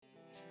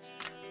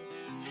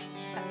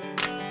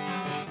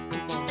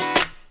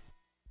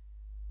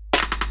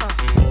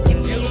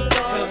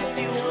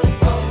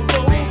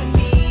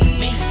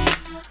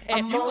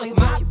and you was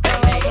my baby.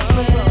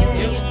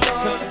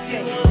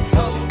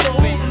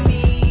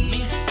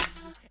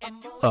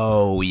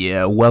 Oh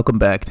yeah, welcome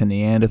back to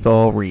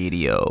Neanderthal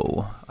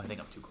Radio. I think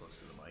I'm too close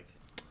to the mic.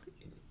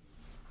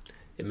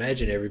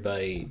 Imagine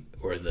everybody,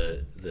 or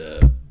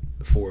the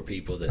 4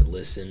 people that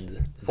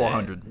listened,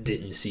 400 that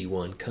didn't see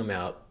one come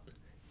out.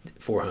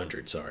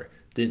 400, sorry,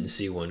 didn't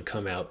see one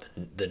come out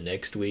the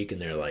next week,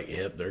 and they're like,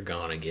 "Yep, they're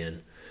gone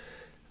again."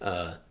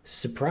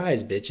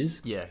 Surprise,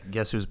 bitches! Yeah,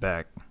 guess who's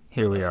back?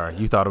 Here we are.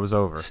 You thought it was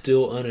over.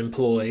 Still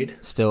unemployed.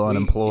 Still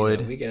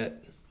unemployed. We got.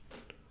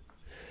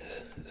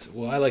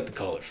 Well, I like to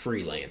call it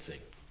freelancing.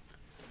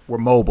 We're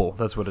mobile.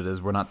 That's what it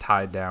is. We're not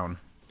tied down.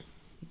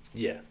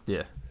 Yeah.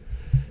 Yeah.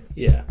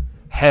 Yeah.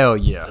 Hell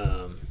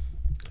yeah.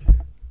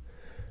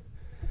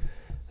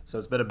 So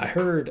it's been I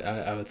heard,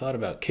 I thought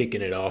about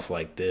kicking it off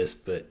like this,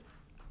 but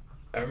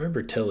I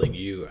remember telling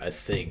you, I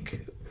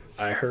think,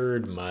 I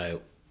heard my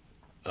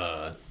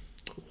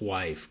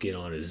wife get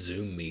on a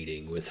Zoom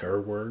meeting with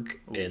her work,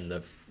 and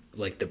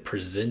the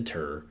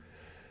presenter,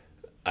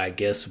 I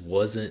guess,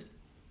 wasn't,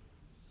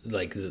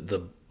 like,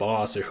 the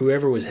boss or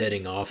whoever was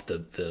heading off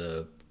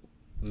the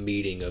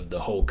meeting of the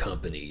whole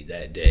company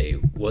that day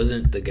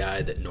wasn't the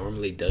guy that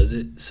normally does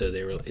it. So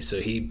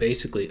he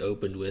basically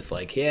opened with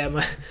like, yeah,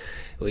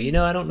 well,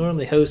 I don't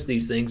normally host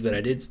these things, but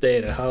I did stay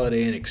at a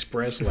Holiday Inn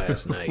Express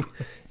last night,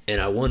 and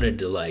I wanted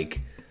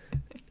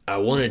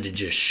to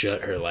just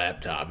shut her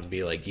laptop and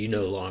be like, you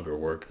no longer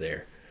work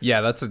there. Yeah,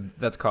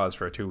 that's cause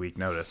for a 2-week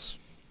notice,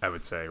 I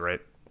would say,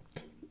 right?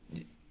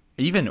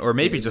 Even, or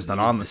maybe just an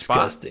on the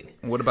spot.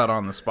 What about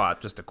on the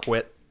spot? Just to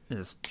quit,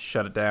 just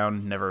shut it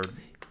down. Never,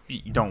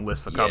 you don't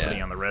list the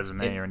company on the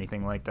resume or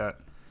anything like that.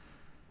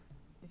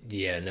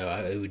 Yeah, no,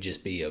 it would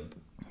just be a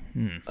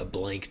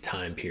blank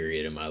time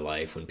period in my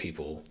life when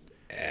people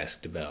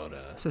asked about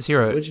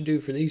what'd you do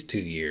for these 2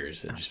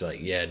 years, and just be like,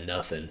 yeah,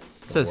 nothing.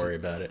 Don't worry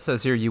about it.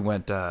 Says here you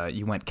went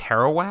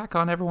Kerouac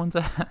on everyone's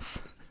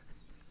ass.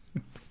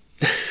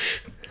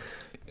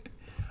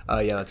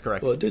 Yeah, that's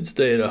correct. Well, I did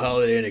stay at a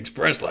Holiday Inn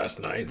Express last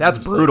night. That's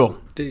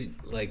brutal.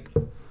 Like, dude,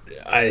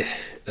 I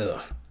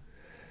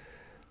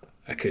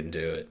couldn't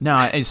do it. No,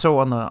 and so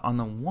on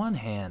the one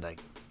hand, I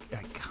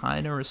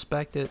kind of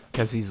respect it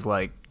because he's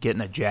like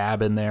getting a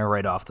jab in there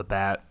right off the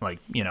bat. Like,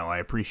 I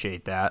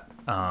appreciate that.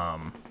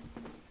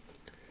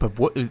 But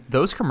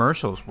those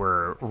commercials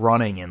were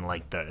running in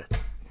like the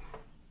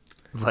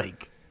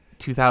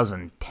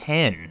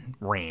 2010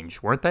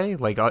 range, weren't they?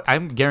 Like,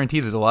 I'm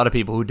guaranteed there's a lot of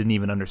people who didn't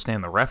even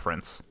understand the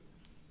reference.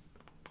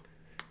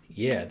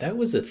 Yeah, that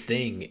was a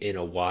thing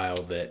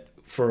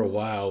for a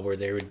while where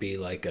there would be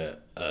like a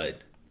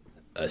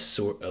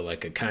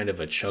kind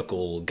of a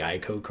chuckle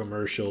Geico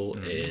commercial,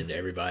 and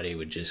everybody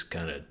would just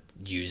kind of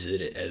use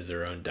it as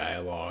their own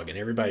dialogue, and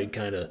everybody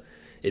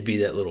it'd be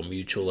that little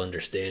mutual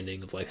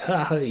understanding of like,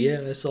 ha,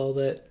 yeah, I saw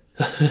that.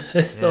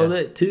 I saw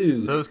that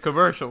too. Those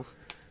commercials.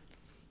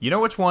 You know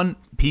which one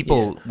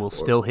people will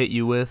still hit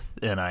you with,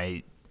 and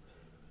I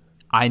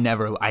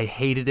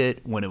hated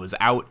it when it was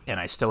out, and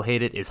I still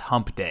hate it, is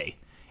Hump Day.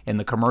 In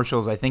the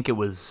commercials, I think it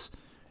was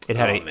with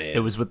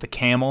the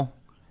camel,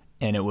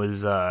 and it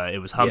was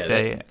Hump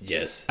Day.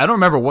 Yes. I don't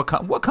remember what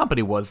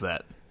company was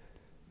that.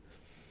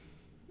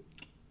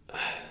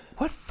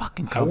 What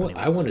fucking company?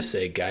 I want to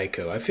say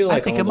Geico. I feel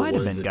like I think all it might the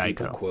have ones been that Geico.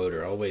 people quote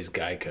are always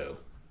Geico.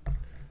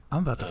 I'm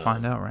about to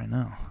find out right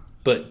now.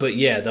 But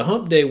yeah, the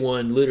Hump Day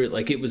one, literally,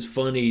 like, it was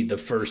funny the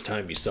first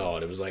time you saw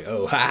it. It was like,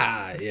 oh,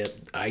 ha, yep,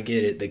 I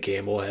get it. The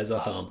camel has a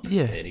hump,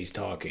 and he's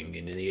talking,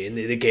 and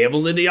the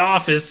camel's in the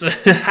office.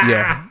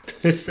 Yeah.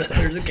 So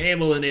there's a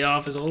camel in the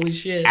office. Holy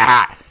shit.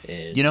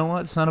 And you know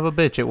what, son of a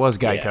bitch? It was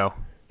Geico. Yeah.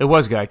 It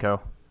was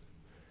Geico.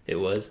 It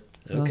was?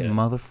 Okay.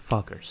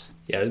 Motherfuckers.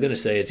 Yeah, I was going to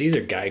say, it's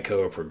either Geico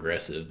or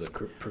Progressive, but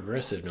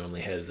Progressive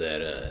normally has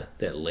that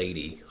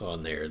lady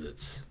on there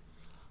that's...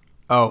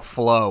 Oh,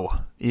 Flo.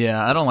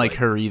 Yeah, I don't like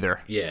her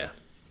either. Yeah.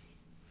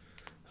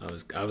 I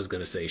was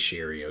gonna say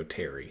Sherry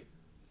O'Terry,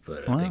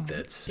 but I think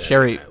that's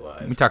Sherry. Night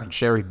Live. We talking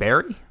Sherry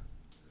Berry?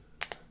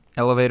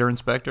 Elevator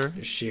inspector?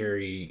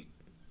 Sherry.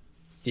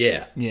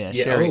 Yeah. Yeah,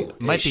 Sherry.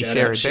 Might be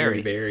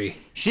Sherry Berry.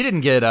 She doesn't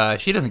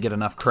get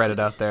enough credit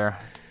out there.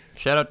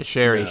 Shout out to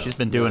Sherry. She's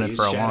been doing it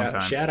for a long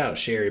time. Shout out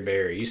Sherry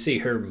Berry. You see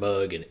her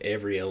mug in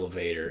every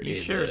elevator. You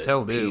sure as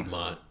hell do.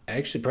 Piedmont.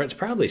 Actually, it's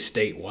probably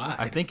statewide.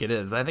 I think it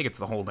is. I think it's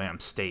the whole damn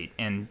state.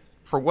 And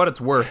for what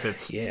it's worth,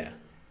 it's... Yeah.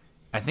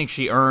 I think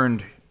she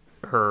earned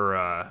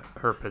her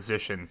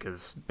position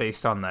because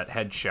based on that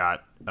headshot,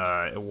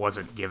 it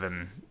wasn't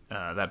given...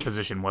 that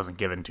position wasn't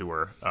given to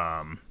her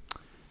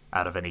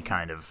out of any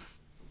kind of...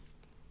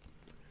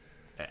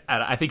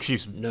 I think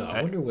she's... No,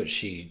 I wonder what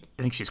she...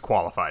 I think she's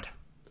qualified.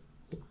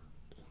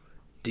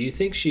 Do you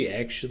think she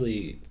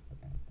actually...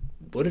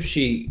 What if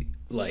she,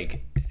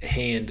 like,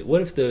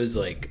 what if those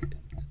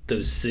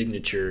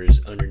signatures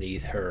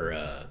underneath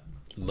her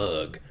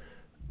mug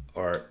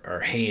are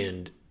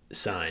hand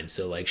signed?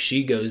 So, like,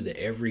 she goes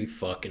to every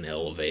fucking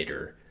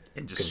elevator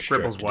and just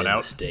scribbles one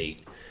out. The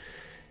state,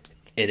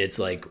 and it's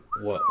like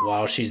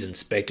while she's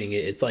inspecting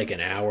it, it's like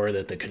an hour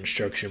that the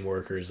construction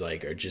workers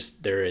like are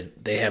just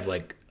they have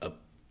like a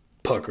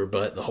pucker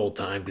butt the whole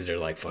time because they're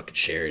like, fucking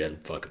Sherry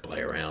doesn't fucking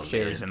play around.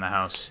 Sherry's in the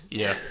house.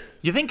 Yeah.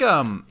 You think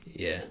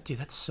yeah, dude,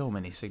 that's so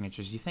many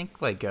signatures. You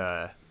think like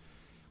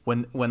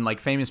when like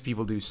famous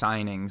people do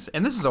signings,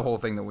 and this is a whole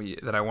thing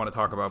that I want to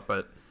talk about,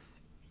 but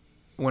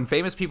when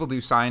famous people do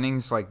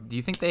signings, like, do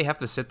you think they have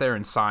to sit there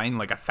and sign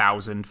like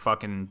 1,000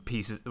 fucking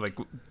pieces, like,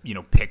 you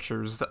know,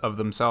 pictures of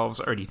themselves,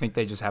 or do you think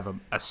they just have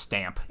a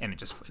stamp and it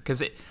just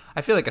because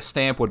I feel like a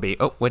stamp would be.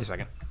 Oh, wait a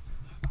second.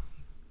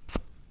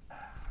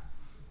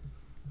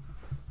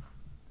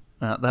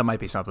 That might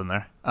be something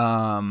there.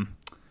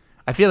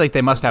 I feel like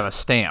they must have a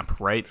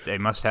stamp, right? They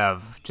must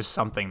have just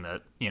something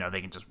that, you know,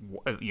 they can just,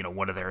 you know,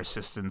 one of their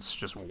assistants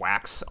just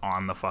wax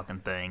on the fucking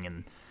thing,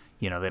 and,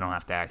 you know, they don't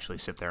have to actually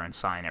sit there and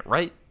sign it,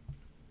 right?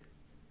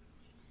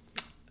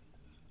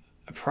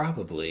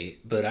 probably.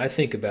 But I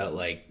think about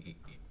like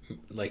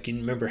you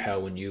remember how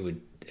when you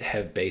would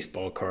have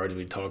baseball cards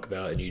we'd talk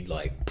about and you'd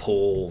like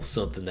pull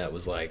something that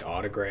was like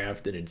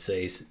autographed and it'd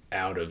say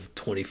out of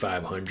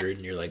 2,500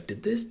 and you're like,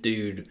 did this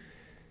dude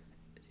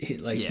he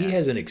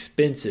has an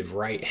expensive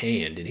right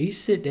hand. Did he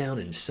sit down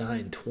and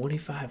sign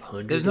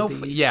 2,500? There's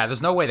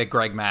no way that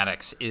Greg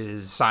Maddux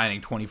is signing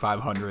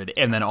 2,500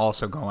 and then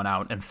also going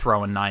out and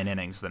throwing 9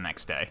 innings the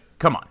next day.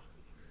 Come on.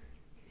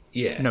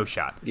 Yeah. No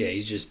shot. Yeah,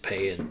 he's just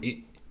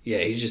paying.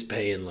 He's just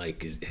paying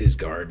like his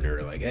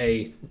gardener, like,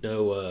 hey,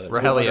 no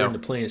water in the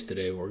plants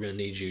today. We're gonna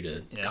need you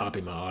to copy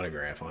my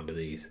autograph onto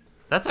these.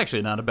 That's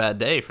actually not a bad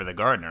day for the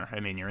gardener. I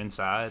mean, you're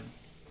inside,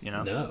 you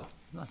know. No,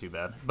 not too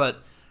bad.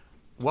 But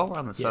while we're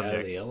on the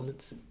subject, the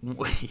elements.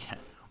 Yeah,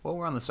 while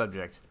we're on the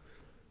subject,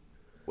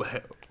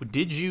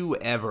 did you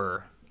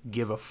ever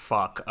give a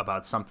fuck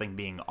about something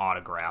being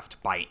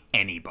autographed by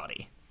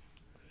anybody?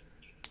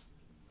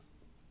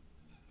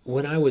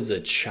 When I was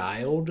a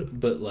child,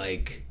 but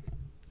like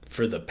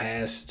for the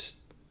past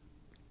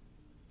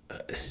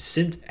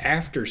since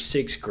after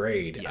 6th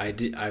grade, I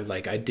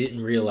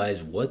didn't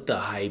realize what the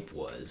hype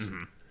was.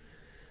 Mm-hmm.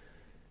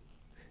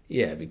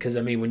 Yeah, because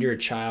I mean, when you're a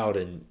child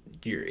and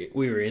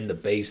we were into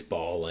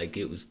baseball, like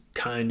it was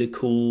kind of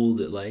cool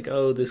that like,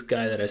 oh, this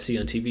guy that I see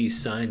on TV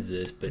signs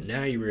this, but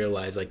now you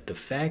realize like the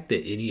fact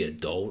that any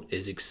adult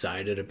is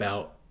excited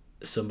about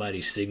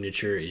somebody's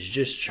signature is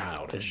just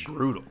childish. It's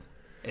brutal.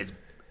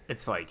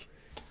 It's like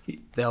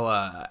they'll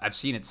I've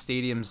seen at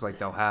stadiums, like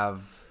they'll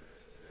have,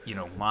 you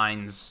know,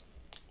 lines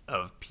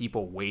of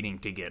people waiting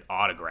to get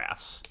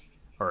autographs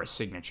or a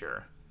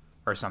signature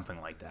or something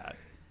like that.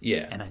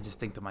 Yeah. And I just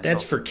think to myself,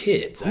 that's for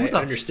kids. I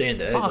understand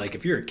that. Fuck? Like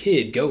if you're a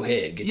kid, go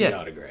ahead, get the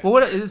autograph. Well,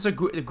 it's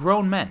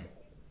grown men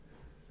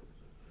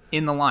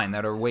in the line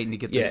that are waiting to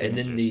get the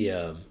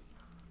signatures.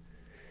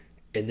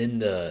 And then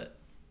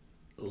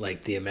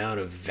the amount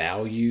of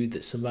value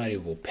that somebody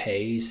will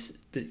pay,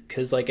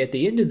 because like at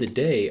the end of the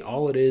day,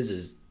 all it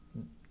is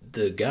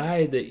the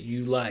guy that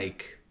you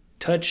like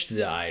touched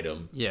the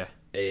item,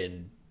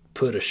 and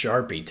put a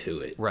Sharpie to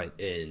it, right,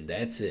 and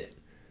that's it.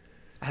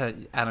 I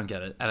don't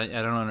get it. I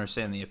don't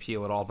understand the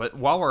appeal at all. But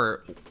while we're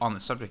on the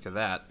subject of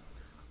that,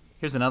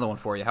 here's another one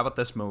for you. How about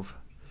this move?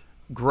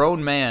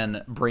 Grown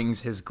man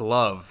brings his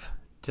glove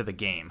to the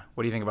game.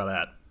 What do you think about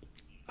that?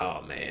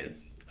 Oh man.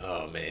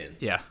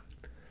 Yeah.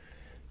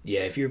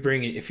 Yeah, if you're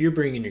bringing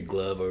your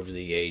glove over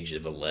the age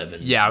of 11.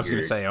 Yeah, I was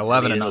going to say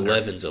 11 and under.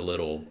 11's a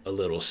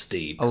little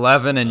steep.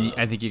 11, and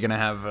I think you're going to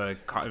have a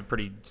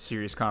pretty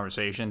serious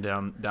conversation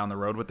down the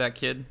road with that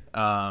kid.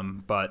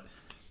 But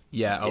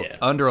yeah,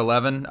 under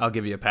 11, I'll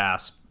give you a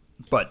pass.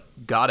 But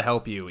God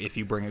help you if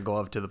you bring a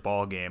glove to the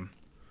ball game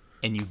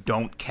and you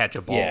don't catch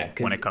a ball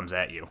when it comes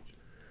at you.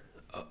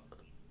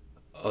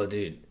 Oh,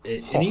 dude.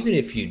 And even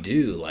if you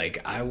do,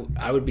 like,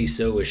 I would be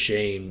so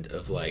ashamed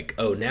of, like,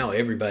 oh, now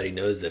everybody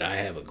knows that I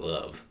have a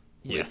glove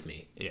with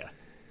me. Yeah.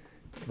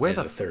 As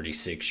a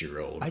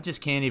 36-year-old. I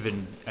can't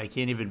even.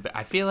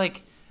 I feel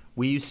like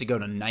we used to go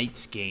to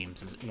Knights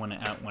games when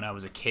I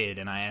was a kid,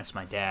 and I asked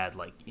my dad,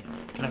 like, you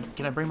know,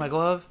 can I bring my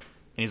glove?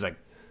 And he's like,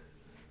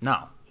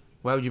 no.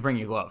 Why would you bring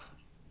your glove?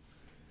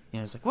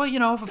 And he's like, well, you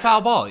know, if a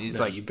foul ball. He's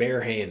like, you bare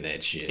hand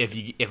that shit.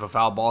 If a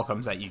foul ball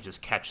comes at you,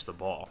 just catch the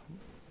ball.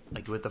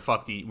 Like, what the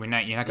fuck do you... You're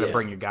not going to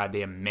bring your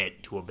goddamn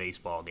mitt to a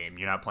baseball game.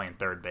 You're not playing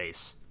third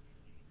base.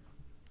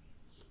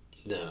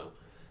 No.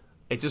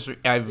 It just...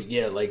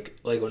 like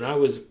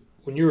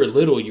when you were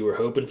little, you were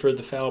hoping for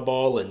the foul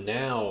ball, and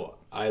now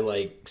I,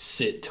 like,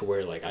 sit to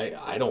where, like,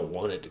 I don't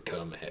want it to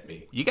come at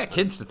me. You got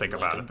kids to think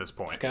about at this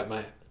point.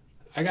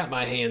 I got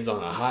my hands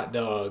on a hot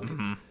dog,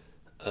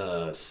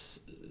 mm-hmm.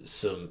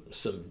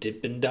 Some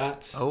Dippin'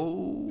 Dots.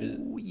 Oh,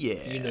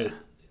 yeah. You know...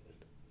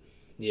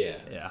 Yeah.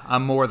 Yeah,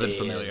 I'm more than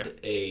familiar. And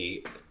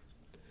a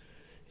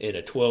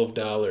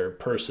 $12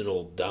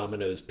 personal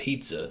Domino's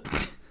pizza.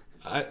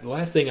 The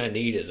last thing I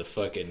need is a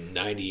fucking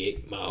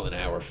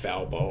 98-mile-an-hour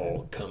foul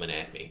ball coming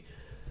at me.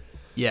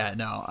 Yeah,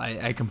 no,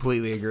 I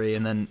completely agree.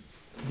 And then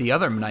the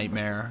other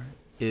nightmare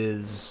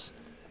is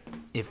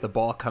if the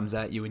ball comes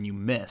at you and you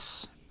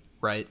miss,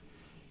 right?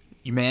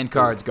 your man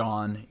card's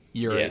gone.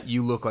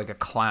 You look like a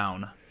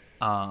clown.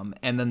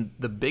 And then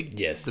the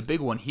big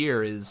one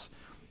here is,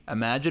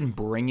 imagine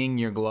bringing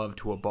your glove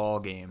to a ball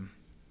game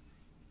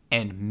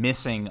and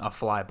missing a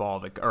fly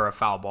ball or a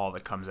foul ball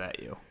that comes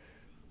at you.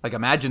 Like,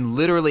 imagine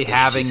literally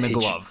having the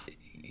glove.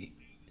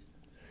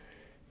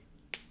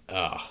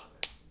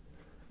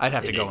 I'd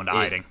have to go into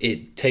hiding.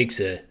 It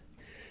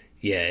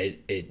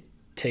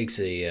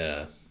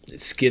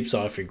skips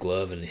off your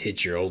glove and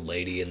hits your old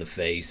lady in the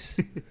face.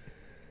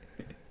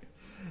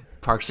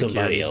 Park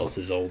somebody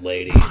else's old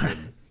lady.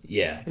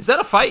 Yeah. Is that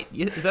a fight?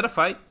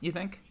 You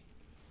think?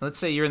 Let's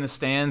say you're in the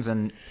stands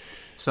and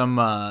some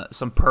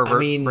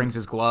pervert brings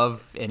his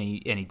glove and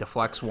he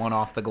deflects one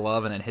off the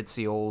glove and it hits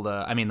the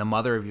the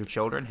mother of your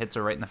children, hits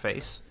her right in the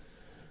face.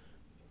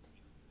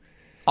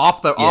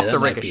 Off the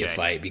ricochet.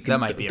 That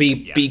might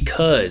be a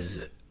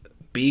fight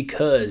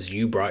because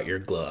you brought your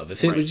glove.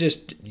 If it was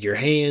just your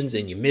hands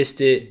and you missed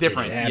it,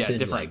 different. And it happened,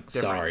 different.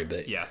 Sorry,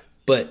 but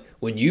But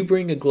when you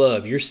bring a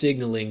glove, you're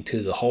signaling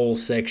to the whole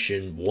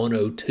section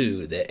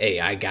 102 that, hey,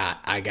 I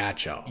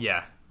got y'all.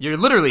 Yeah, you're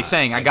literally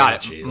saying, I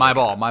got it. My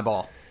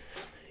ball.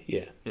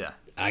 Yeah. Yeah.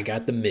 I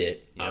got the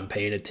mitt. Yeah. I'm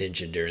paying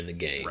attention during the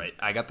game. Right.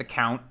 I got the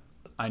count.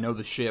 I know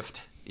the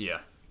shift. Yeah.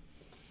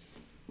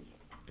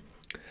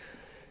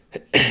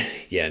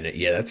 Yeah,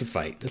 that's a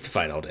fight. That's a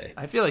fight all day.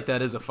 I feel like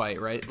that is a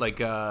fight, right? Like,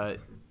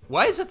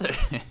 why is it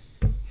that...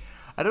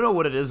 I don't know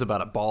what it is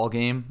about a ball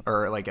game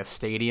or, like, a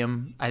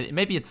stadium.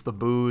 Maybe it's the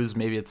booze.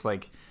 Maybe it's,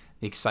 like,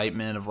 the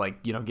excitement of,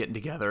 like, getting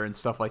together and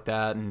stuff like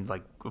that and,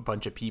 like, a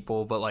bunch of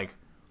people. But, like,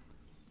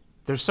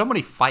 there's so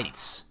many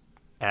fights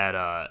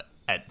at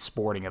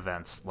sporting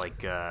events.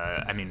 Like,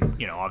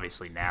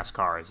 obviously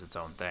NASCAR is its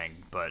own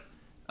thing. But,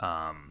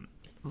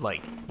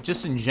 like,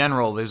 just in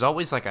general, there's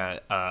always, like,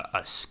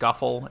 a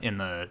scuffle in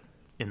the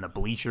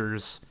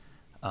bleachers.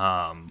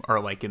 Or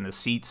like in the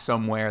seats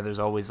somewhere, there's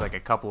always like a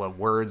couple of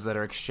words that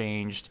are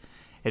exchanged.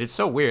 And it's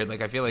so weird.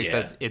 Like, I feel like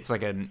that it's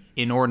like an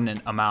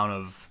inordinate amount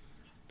of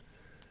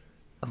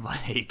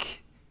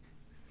like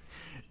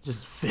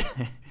just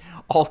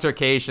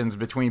altercations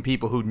between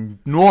people who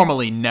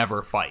normally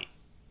never fight.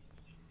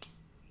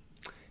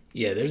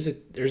 Yeah,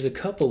 there's a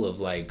couple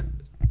of like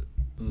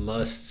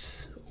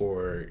musts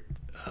or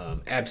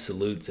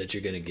absolutes that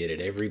you're going to get at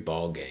every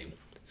ball game.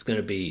 It's going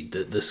to be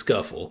the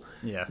scuffle.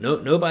 Yeah.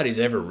 Nobody's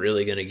ever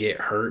really going to get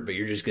hurt, but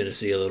you're just going to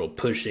see a little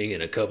pushing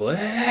and a couple of,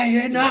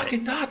 hey, knock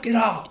it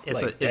off.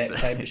 That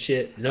type of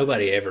shit.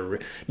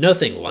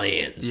 Nothing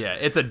lands. Yeah,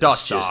 it's a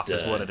dust-off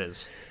is what it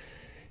is.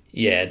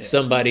 Yeah, it's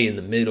somebody in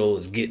the middle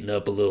is getting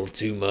up a little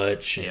too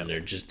much, and they're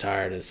just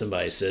tired of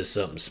somebody says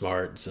something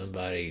smart.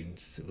 Somebody,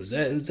 was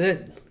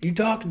that you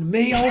talking to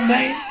me, old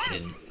man?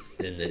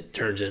 And it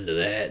turns into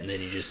that, and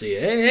then you just see,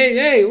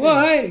 hey,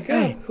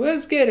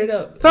 let's get it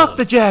up. Fuck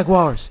the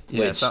Jaguars.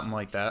 Yeah, something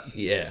like that.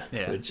 Yeah.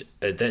 Which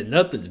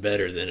nothing's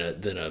better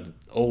than a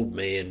old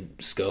man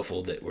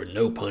scuffle where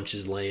no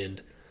punches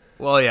land.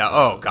 Well, yeah.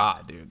 Oh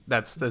God, dude,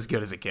 that's as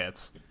good as it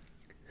gets.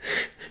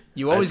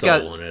 You always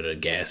got one at a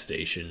gas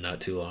station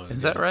not too long ago.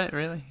 Is that right?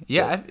 Really?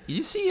 Yeah.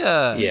 You see.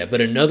 Yeah, but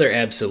another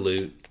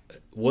absolute.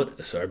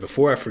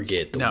 Before I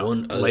forget,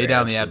 one other lay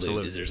down absolute the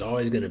absolute is there's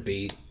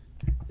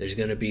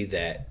going to be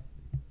that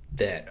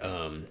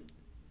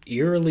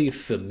eerily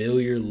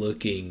familiar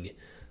looking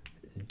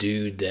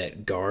dude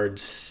that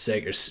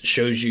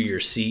shows you your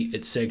seat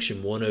at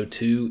section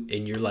 102,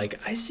 and you're like,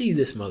 I see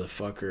this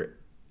motherfucker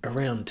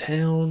around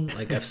town.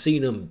 Like, I've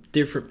seen him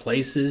different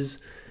places.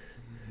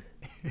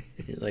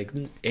 Like,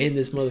 and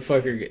this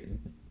motherfucker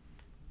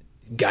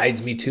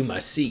guides me to my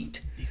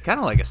seat. He's kind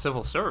of like a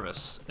civil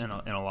service in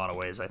a lot of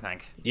ways, I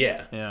think.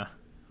 Yeah.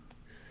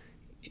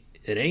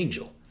 An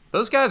angel.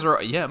 Those guys are,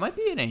 it might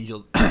be an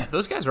angel.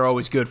 Those guys are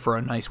always good for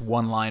a nice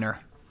one-liner.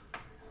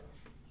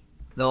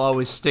 They'll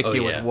always stick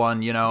you with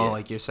one,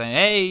 like you're saying,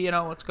 hey,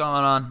 what's going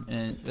on?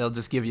 And they'll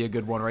just give you a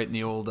good one right in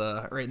the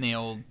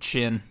old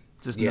chin.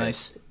 Just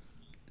nice.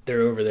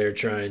 They're over there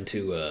trying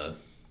to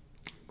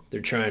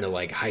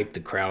like hype the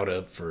crowd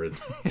up for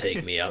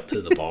take me out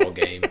to the ball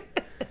game.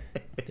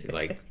 They're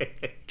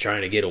like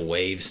trying to get a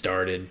wave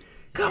started.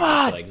 Come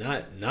on! It's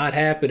like not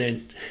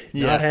happening.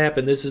 Not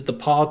happening. This is the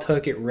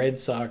Pawtucket Red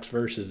Sox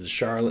versus the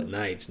Charlotte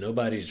Knights.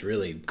 Nobody's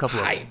really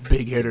hype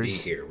big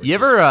hitters. Here, you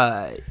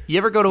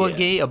ever go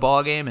to a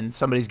ball game and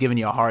somebody's giving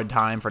you a hard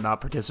time for not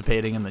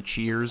participating in the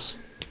cheers?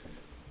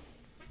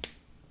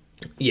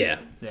 Yeah.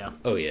 Yeah.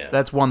 Oh yeah.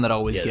 That's one that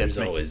always gets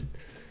me.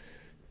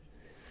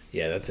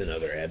 Yeah, that's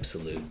another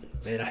absolute.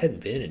 Man, I hadn't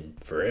been in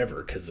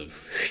forever because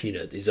of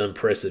these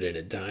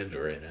unprecedented times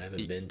we're in. I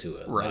haven't been to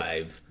a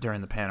live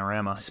during the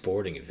Panorama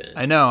sporting event.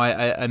 I know.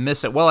 I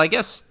miss it. Well, I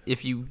guess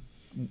if you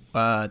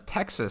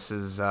Texas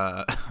is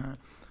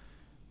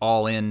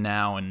all in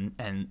now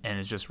and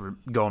is just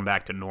going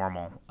back to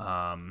normal.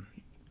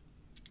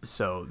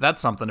 So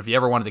that's something. If you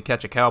ever wanted to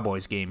catch a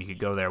Cowboys game, you could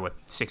go there with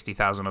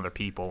 60,000 other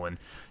people and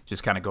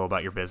just kind of go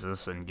about your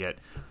business and get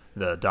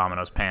the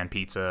Domino's pan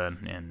pizza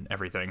and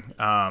everything.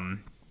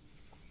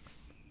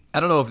 I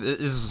don't know if this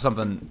is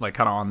something like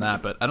kind of on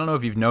that, but I don't know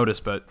if you've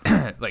noticed, but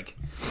like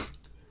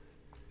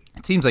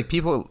it seems like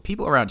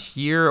people around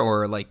here,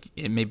 or like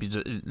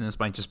this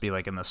might just be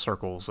like in the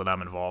circles that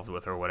I'm involved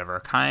with or whatever,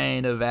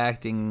 kind of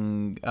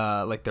acting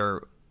like they're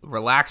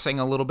relaxing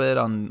a little bit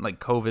on like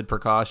COVID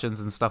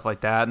precautions and stuff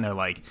like that, and they're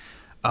like,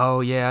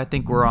 oh yeah, I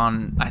think we're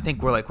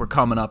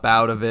coming up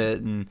out of it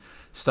and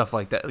stuff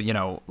like that. You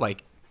know,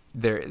 like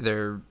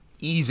they're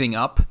easing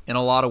up in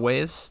a lot of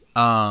ways.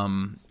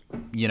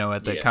 You know,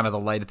 at the kind of the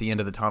light at the end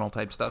of the tunnel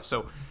type stuff.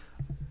 So.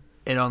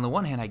 And on the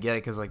one hand, I get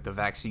it because like the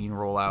vaccine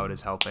rollout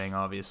is helping,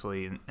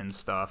 obviously, and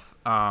stuff.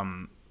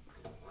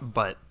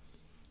 But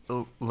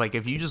like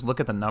if you just look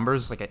at the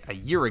numbers, like a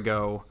year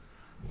ago,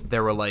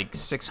 there were like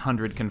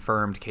 600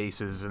 confirmed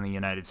cases in the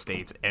United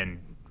States, and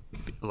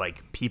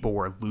like people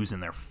were losing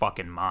their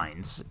fucking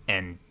minds.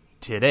 And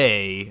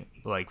today,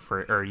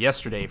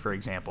 yesterday, for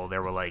example,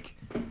 there were like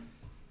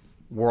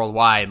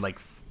worldwide like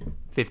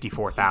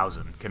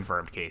 54,000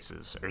 confirmed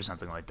cases or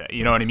something like that.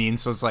 You know what I mean?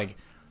 So it's like.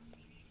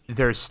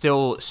 There's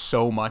still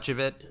so much of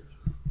it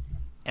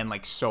and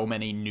like so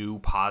many new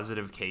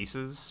positive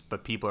cases,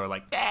 but people are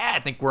like, I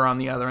think we're on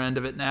the other end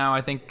of it now. I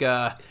think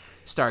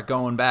start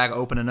going back,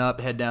 opening up,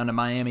 head down to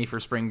Miami for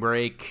spring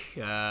break,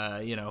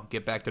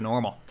 get back to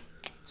normal.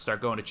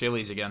 Start going to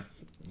Chili's again.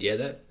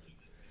 Yeah,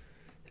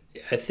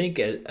 I think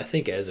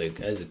as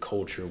a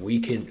culture, we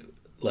can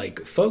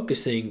like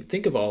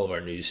think of all of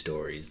our news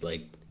stories.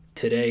 Like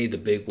today, the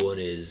big one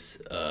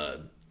is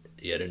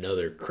yet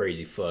another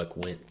crazy fuck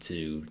went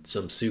to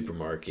some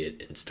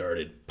supermarket and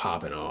started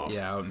popping off.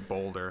 Yeah, out in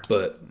Boulder.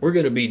 But we're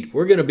gonna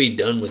be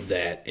done with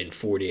that in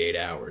 48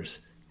 hours.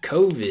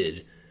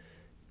 COVID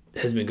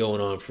has been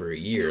going on for a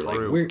year.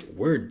 True. Like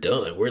we're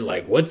done. We're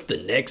like, what's the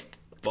next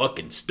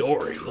fucking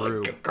story?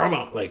 True. Like, come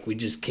on. Like we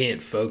just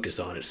can't focus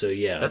on it. So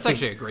yeah, that's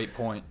actually a great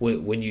point.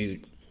 When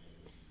you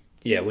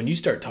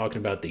start talking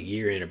about the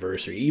year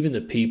anniversary, even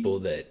the people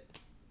that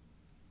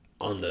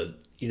on the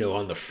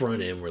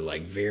front end were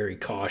like very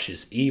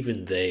cautious.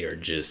 Even they are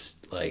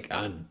just like,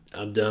 I'm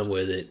done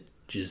with it.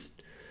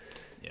 Just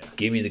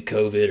give me the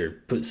COVID or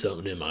put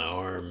something in my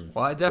arm.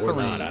 Well, I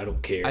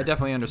don't care. I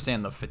definitely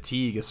understand the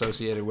fatigue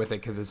associated with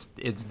it because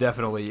it's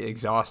definitely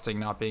exhausting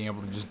not being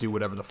able to just do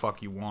whatever the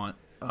fuck you want.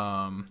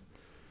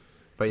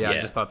 But yeah, I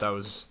just thought that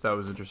was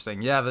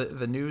interesting. Yeah,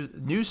 the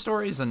news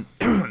stories and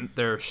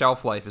their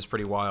shelf life is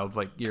pretty wild.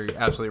 Like you're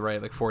absolutely right.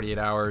 Like 48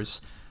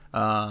 hours.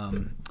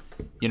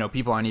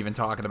 People aren't even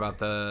talking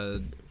about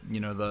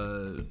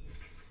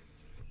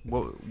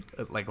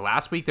like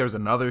last week there was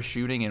another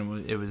shooting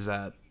and it was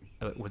at,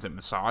 was it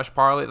Massage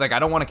Parlor? Like I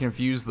don't want to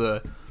confuse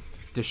the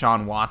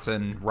Deshaun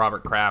Watson,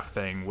 Robert Kraft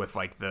thing with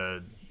like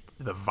the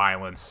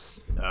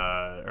violence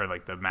or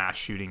like the mass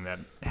shooting that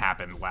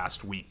happened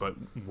last week. But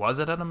was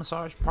it at a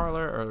massage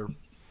parlor or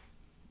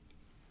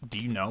do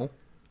you know?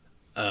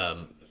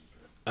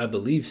 I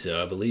believe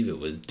so. I believe it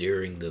was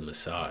during the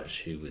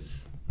massage.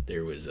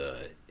 There was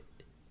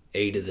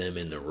 8 of them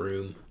in the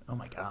room. Oh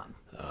my god.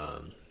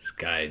 This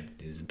guy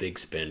is a big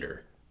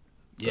spender.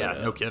 Yeah,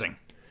 no kidding.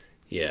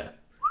 Yeah.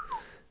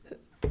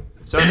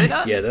 So are they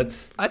not? Yeah,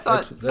 I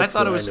thought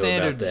it was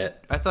standard.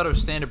 I thought it was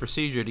standard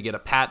procedure to get a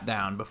pat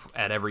down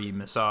at every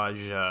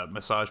massage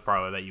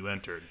parlor that you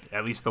entered.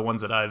 At least the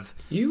ones that I've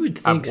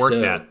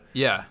worked at.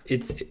 Yeah.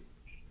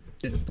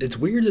 It's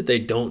weird that they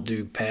don't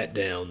do pat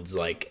downs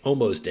like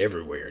almost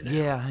everywhere now.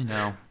 Yeah, I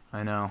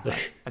know.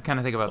 I kind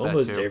of think about that too.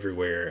 Almost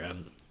everywhere.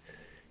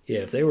 Yeah,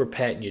 if they were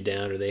patting you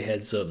down or they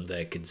had something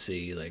that could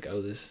see, like,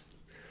 oh, this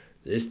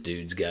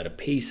dude's got a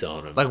piece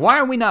on him. Like, why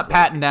are we not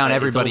patting down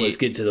everybody? Let's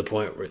get to the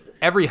point where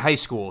every high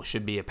school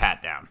should be a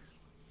pat down.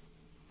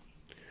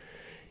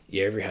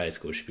 Yeah, every high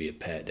school should be a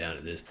pat down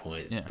at this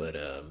point. Yeah. But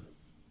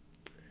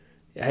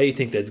how do you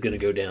think that's going to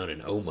go down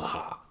in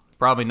Omaha?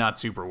 Probably not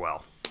super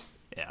well.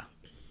 Yeah.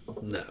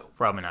 No.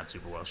 Probably not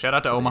super well. Shout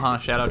out to Omaha.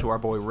 Shout out to our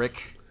boy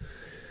Rick.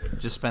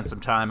 Just spent some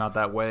time out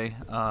that way.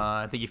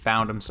 I think he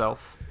found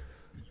himself.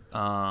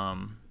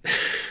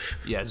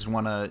 Just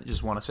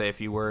wanna say a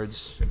few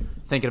words.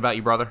 Thinking about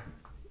you, brother.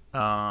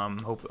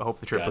 Hope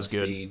the trip was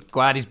good.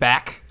 Glad he's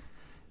back,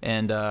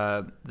 and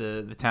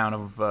the town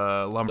of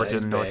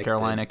Lumberton, North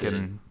Carolina,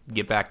 can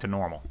get back to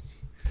normal.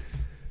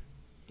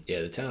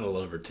 Yeah, the town of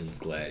Lumberton's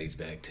glad he's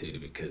back too,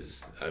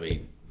 because I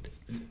mean,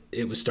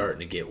 it was starting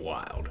to get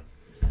wild.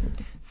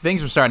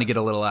 Things were starting to get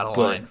a little out of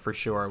line for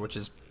sure, which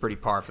is pretty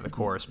par for the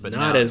course. But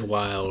not as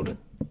wild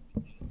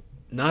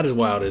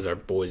as our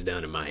boys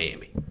down in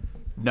Miami.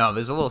 No,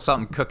 there's a little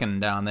something cooking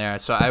down there.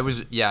 So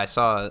I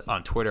saw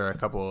on Twitter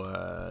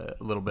a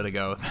little bit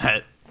ago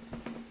that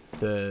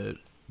the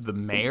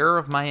mayor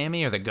of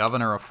Miami or the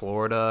governor of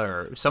Florida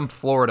or some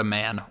Florida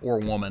man or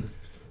woman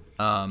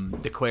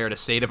declared a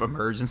state of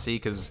emergency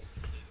because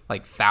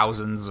like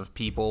thousands of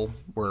people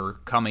were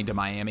coming to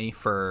Miami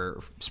for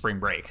spring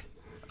break.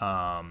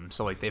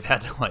 So like they've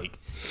had to like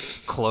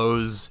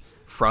close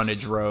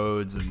frontage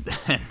roads and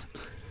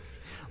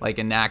like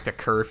enact a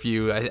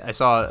curfew. I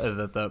saw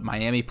that the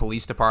Miami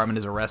Police Department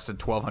has arrested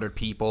 1,200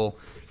 people,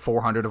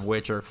 400 of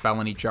which are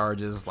felony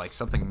charges, like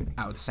something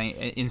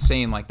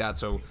insane like that.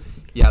 So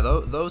Yeah,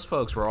 those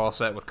folks were all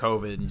set with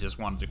COVID and just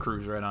wanted to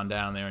cruise right on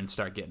down there and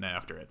start getting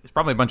after it. It's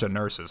probably a bunch of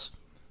nurses.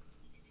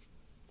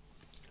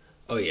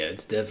 Oh yeah,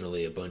 it's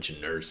definitely a bunch of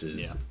nurses,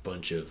 Yeah.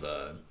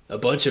 A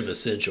bunch of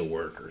essential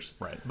workers.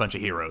 Right, a bunch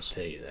of heroes. I'll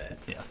tell you that.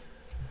 Yeah,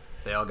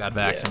 they all got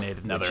vaccinated.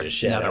 Yeah, Another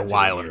shout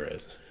Weiler.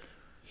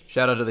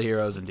 Shout out to the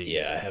heroes, indeed.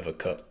 Yeah, I have a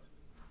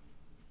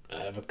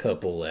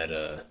couple at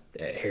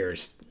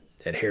Harris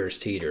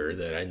Teeter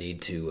that I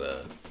need to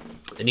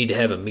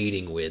have a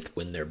meeting with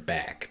when they're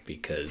back,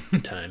 because the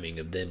timing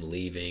of them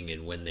leaving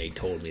and when they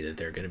told me that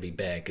they're going to be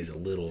back is a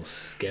little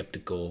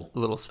skeptical, A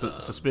little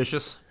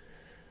suspicious.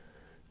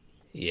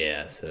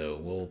 Yeah,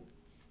 so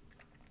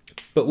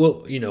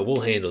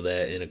we'll handle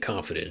that in a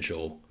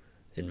confidential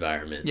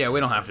environment. Yeah,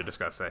 we don't have to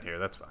discuss that here.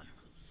 That's fine.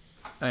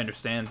 I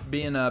understand.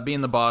 Being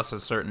the boss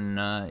is certain.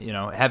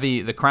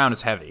 Heavy. The crown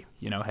is heavy.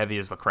 Heavy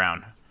is the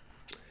crown.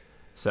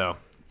 So,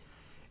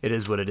 it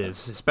is what it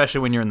is.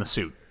 Especially when you're in the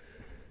suit.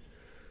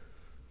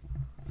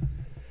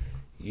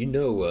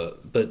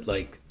 But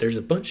like, there's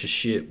a bunch of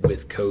shit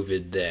with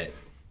COVID that,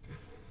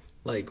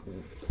 like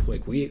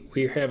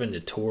we're having to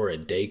tour a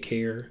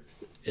daycare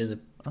in the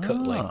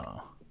like.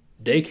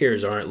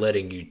 Daycares aren't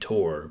letting you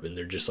tour, and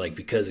they're just like,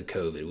 because of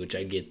COVID, which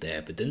I get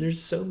that. But then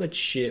there's so much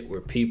shit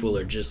where people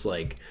are just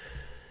like,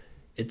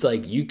 it's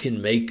like you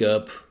can make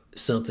up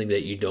something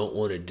that you don't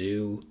want to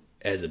do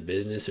as a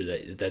business, or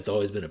that's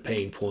always been a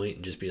pain point,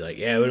 and just be like,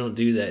 yeah, we don't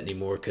do that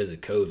anymore because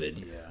of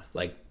COVID. Yeah.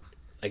 Like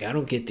I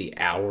don't get the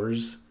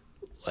hours.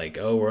 Like,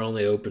 oh, we're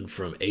only open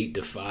from 8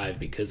 to 5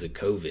 because of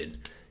COVID.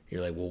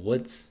 You're like, well,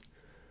 what's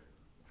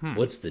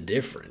the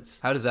difference?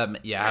 How does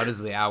that? Yeah. How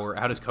does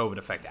COVID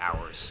affect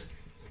hours?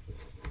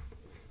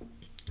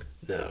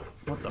 No.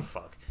 What the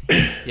fuck?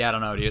 Yeah, I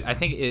don't know, dude. I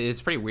think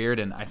it's pretty weird,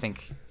 and I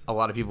think a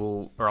lot of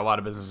people, or a lot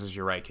of businesses,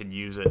 you're right, can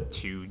use it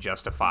to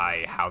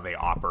justify how they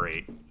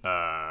operate.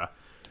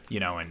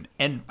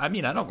 And I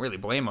mean, I don't really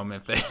blame them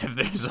if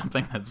there's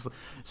something that's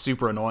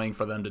super annoying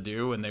for them to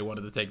do, and they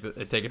wanted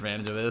to take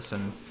advantage of this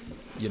and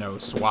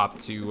swap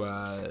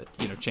to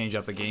change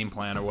up the game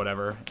plan or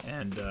whatever,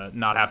 and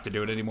not have to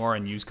do it anymore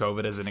and use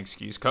COVID as an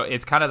excuse.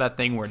 It's kind of that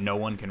thing where no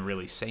one can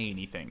really say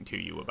anything to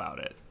you about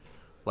it.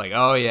 Like,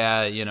 oh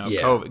yeah,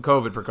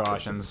 COVID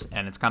precautions,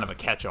 and it's kind of a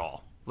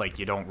catch-all. Like,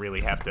 you don't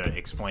really have to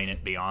explain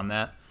it beyond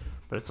that.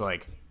 But it's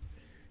like,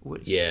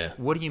 what do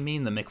you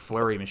mean the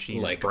McFlurry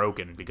machine is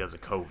broken because of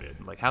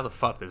COVID? Like, how the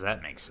fuck does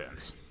that make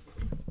sense?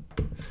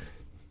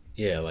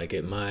 Yeah, like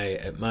at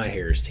my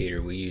Harris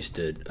Teeter, we used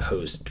to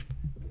host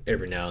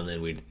every now and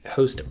then. We'd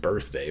host a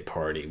birthday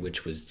party,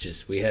 which was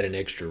just, we had an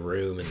extra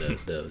room,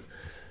 and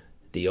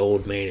the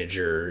old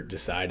manager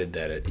decided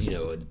that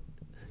an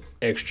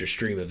extra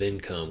stream of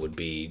income would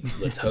be,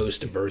 let's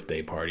host a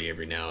birthday party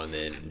every now and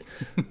then.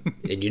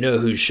 And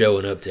who's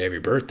showing up to every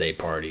birthday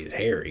party is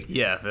Harry.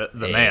 Yeah,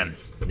 the man.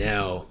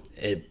 Now,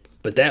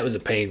 but that was a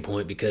pain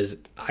point because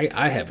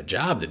I have a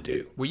job to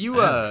do. Were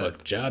you I have a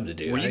fucking job to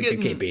do. I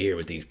can't be here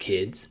with these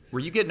kids. Were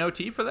you getting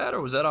OT for that,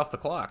 or was that off the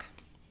clock?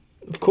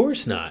 Of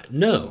course not.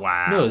 No.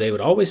 Wow. No, they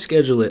would always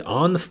schedule it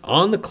on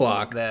the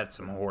clock. That's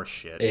some horse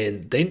shit.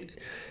 And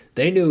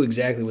they knew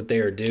exactly what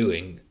they were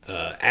doing.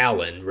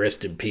 Alan,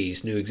 rest in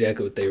peace, knew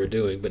exactly what they were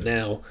doing. But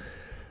now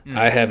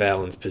I have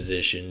Alan's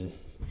position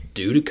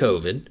due to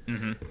COVID.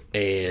 Mm-hmm.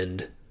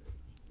 And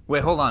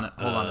wait, hold on.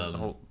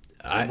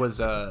 I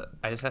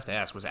just have to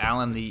ask, was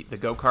Alan the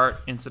go-kart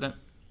incident?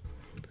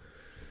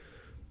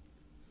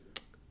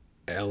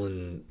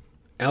 Alan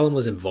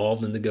was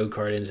involved in the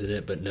go-kart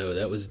incident, but no,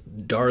 that was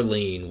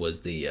Darlene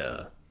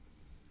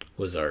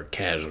was our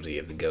casualty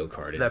of the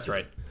go-kart incident. That's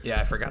right. Yeah,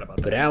 I forgot about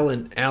that. But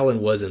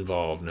Alan was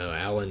involved. No,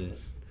 Alan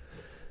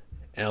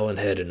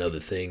had another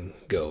thing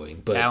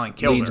going. But Alan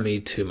killed leads her. me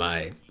to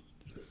my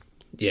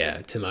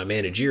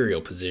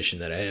managerial position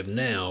that I have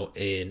now,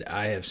 and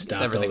I have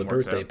stopped all the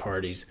birthday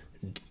parties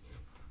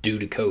due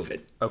to COVID.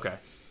 Okay.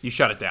 You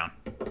shut it down.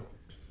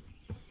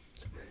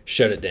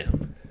 Shut it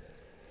down.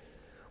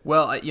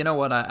 Well, you know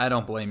what? I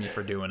don't blame you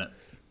for doing it.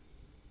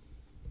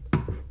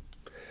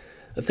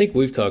 I think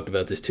we've talked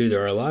about this too.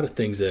 There are a lot of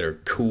things that are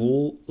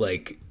cool,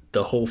 like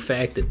the whole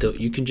fact that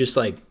you can just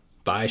like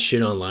buy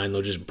shit online.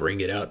 They'll just bring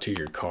it out to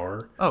your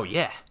car. Oh,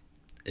 yeah.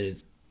 And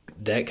it's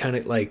that kind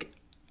of like,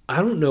 I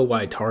don't know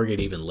why Target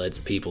even lets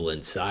people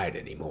inside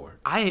anymore.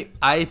 I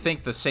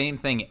think the same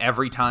thing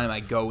every time I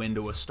go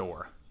into a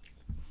store.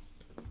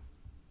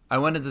 I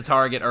went into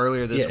Target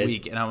earlier this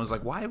week, and I was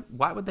like, why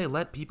would they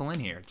let people in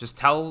here? Just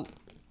tell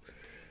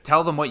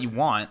them what you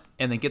want,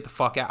 and then get the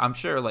fuck out. I'm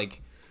sure,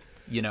 like,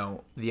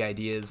 the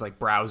idea is, like,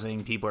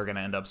 browsing, people are going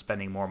to end up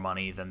spending more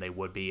money than they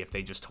would be if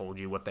they just told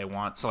you what they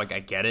want. So, like, I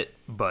get it,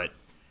 but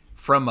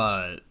from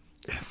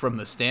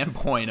the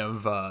standpoint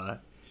of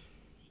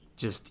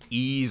just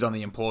ease on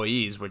the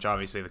employees, which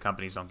obviously the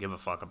companies don't give a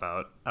fuck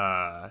about,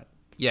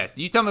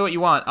 you tell me what you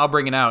want, I'll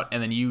bring it out,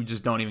 and then you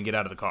just don't even get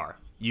out of the car.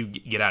 You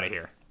get out of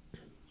here.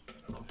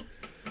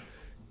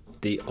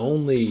 The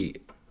only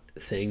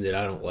thing that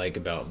I don't like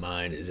about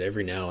mine is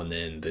every now and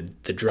then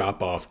the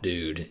drop off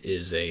dude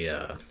is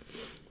the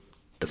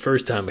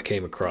first time I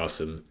came across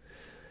him,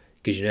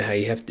 because you know how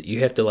you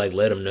have to like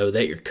let them know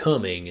that you're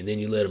coming, and then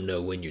you let them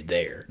know when you're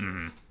there.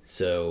 Mm-hmm.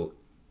 So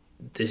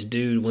this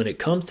dude, when it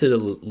comes to the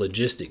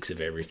logistics of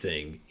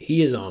everything,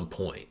 he is on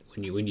point.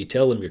 When you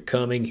tell him you're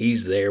coming,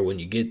 he's there when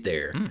you get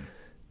there.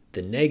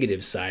 The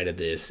negative side of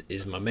this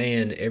is my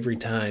man, every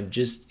time,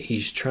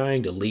 he's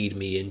trying to lead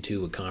me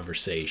into a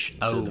conversation.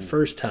 So the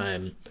first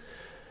time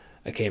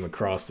I came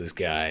across this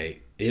guy,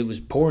 it was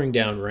pouring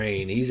down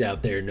rain. He's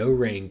out there, no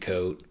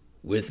raincoat,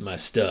 with my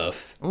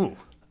stuff,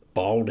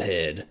 bald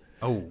head,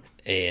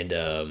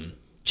 and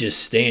just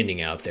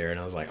standing out there. And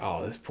I was like,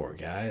 oh, this poor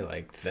guy,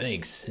 like,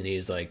 thanks. And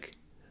he's like,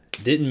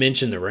 didn't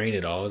mention the rain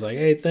at all. I was like,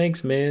 hey,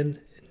 thanks, man.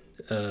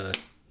 And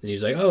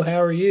he's like, oh,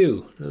 how are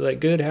you? I was like,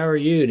 good, how are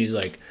you? And he's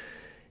like,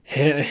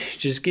 hey,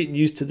 just getting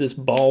used to this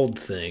bald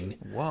thing.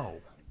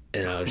 Whoa.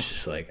 And I was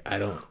just like, I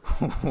don't.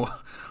 Whoa.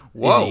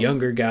 He's a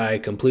younger guy,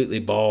 completely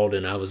bald.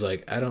 And I was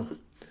like, I don't.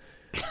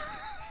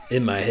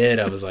 In my head,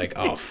 I was like,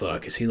 oh,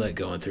 fuck. Is he like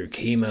going through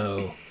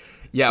chemo?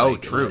 Yeah,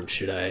 like, true.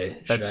 Should I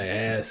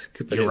ask?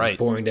 But you're it right. was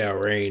pouring down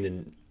rain.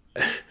 And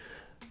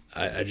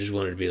I just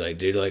wanted to be like,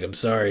 dude, like, I'm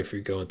sorry if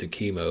you're going through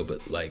chemo,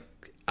 but like,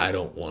 I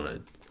don't want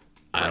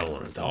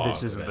to talk.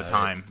 This isn't the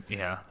time. It.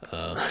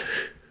 Yeah.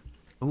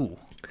 Ooh.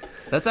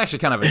 That's actually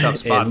kind of a tough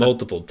spot. And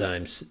multiple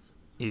times.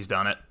 He's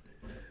done it.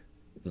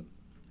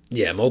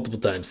 Yeah, multiple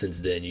times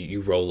since then.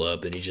 You roll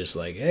up and he's just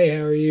like, hey,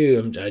 how are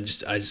you? I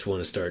just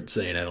want to start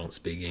saying I don't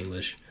speak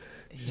English.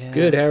 Yeah.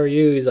 Good, how are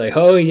you? He's like,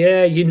 oh,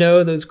 yeah, you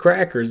know, those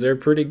crackers, they're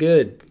pretty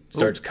good.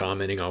 Starts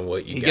commenting on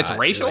what you got. He gets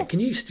racial? Like,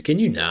 can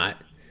you not?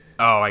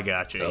 Oh, I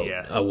got you,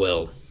 yeah. Oh,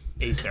 well.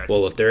 He starts.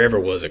 Well, if there ever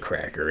was a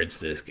cracker, it's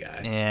this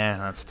guy. Yeah,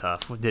 that's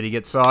tough. Did he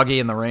get soggy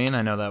in the rain?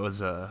 I know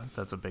that's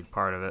a big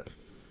part of it.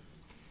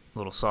 A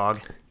little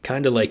sog.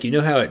 Kind of like, you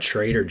know how at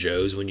Trader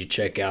Joe's when you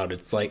check out,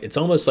 it's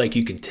almost like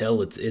you can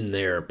tell it's in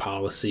their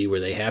policy where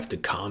they have to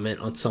comment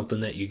on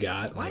something that you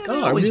got. Why like, do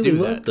they I always really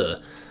do love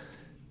that?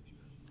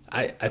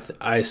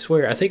 I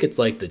swear, I think it's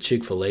like the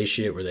Chick-fil-A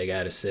shit where they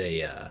got to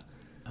say,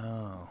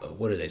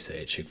 what do they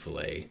say at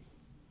Chick-fil-A?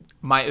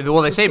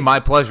 They say my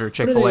pleasure,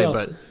 Chick-fil-A,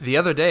 but the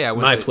other day I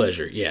went My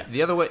pleasure, yeah.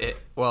 The other way,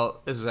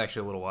 this was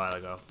actually a little while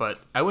ago, but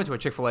I went to a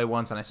Chick-fil-A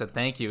once and I said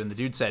thank you, and the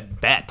dude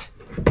said bet.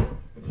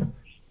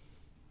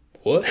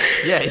 What?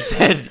 Yeah, he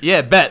said,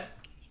 yeah, bet.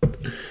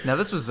 Now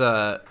this was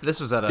at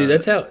Dude,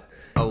 that's how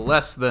a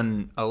less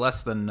than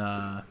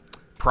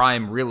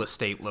prime real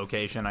estate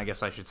location, I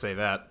guess I should say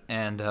that.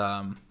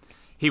 And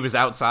he was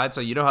outside,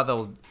 so you know how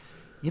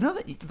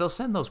they'll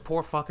send those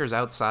poor fuckers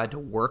outside to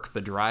work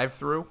the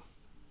drive-through.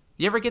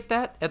 You ever get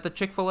that at the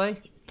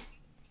Chick-fil-A?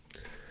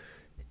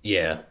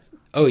 Yeah.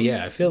 Oh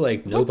yeah, I feel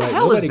like nobody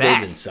goes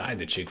inside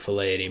the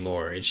Chick-fil-A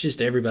anymore. It's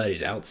just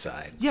everybody's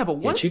outside. Yeah, but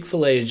what?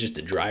 Chick-fil-A is just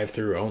a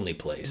drive-through only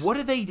place. What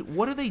are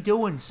they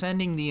doing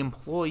sending the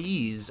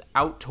employees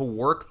out to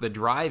work the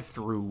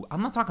drive-through?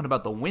 I'm not talking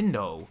about the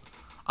window.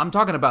 I'm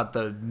talking about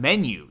the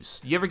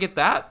menus. You ever get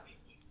that?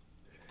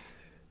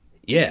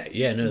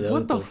 Yeah, no.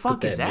 What the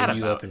fuck is that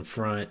menu about? Up in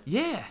front.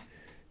 Yeah.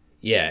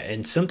 Yeah,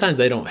 and sometimes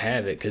they don't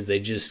have it because they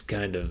just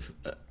kind of.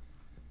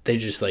 They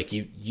just like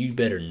you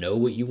better know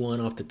what you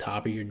want off the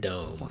top of your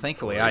dome. Well,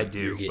 thankfully I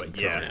do, but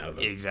yeah,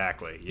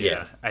 exactly.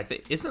 Yeah. I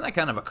think isn't that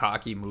kind of a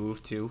cocky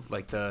move too?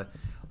 Like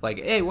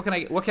hey, what can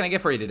I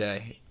get for you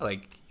today?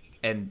 Like,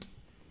 and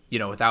you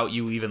know, without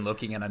you even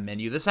looking at a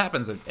menu. This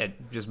happens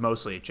at just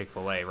mostly at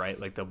Chick-fil-A, right?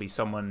 Like there'll be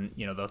someone,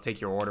 you know, they'll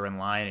take your order in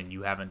line and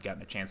you haven't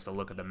gotten a chance to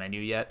look at the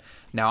menu yet.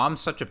 Now I'm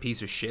such a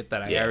piece of shit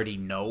that I already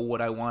know what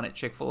I want at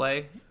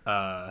Chick-fil-A.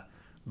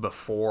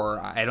 Before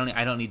I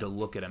don't need to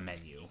look at a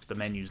menu. The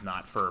menu's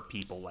not for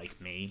people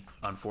like me,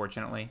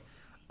 unfortunately.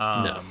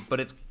 No.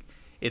 But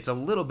it's a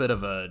little bit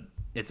of a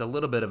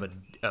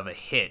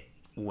hit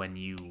when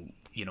you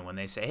know when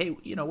they say, hey,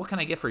 you know, what can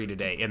I get for you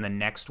today? And the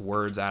next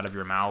words out of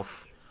your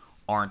mouth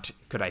aren't,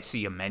 could I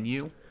see a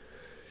menu?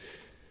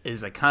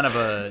 Is a kind of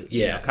a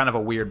kind of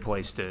a weird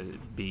place to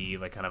be,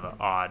 like kind of an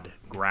odd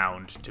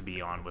ground to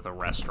be on with a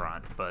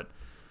restaurant, but.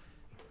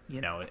 You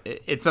know,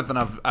 it's something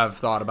I've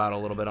thought about a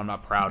little bit. I'm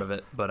not proud of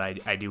it, but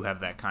I do have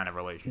that kind of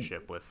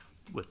relationship with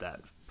that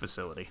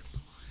facility.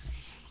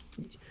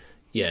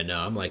 Yeah, no,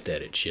 I'm like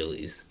that at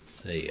Chili's.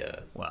 They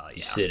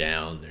you sit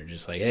down, they're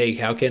just like, hey,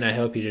 how can I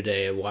help you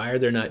today? Why are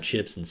there not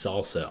chips and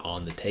salsa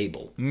on the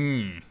table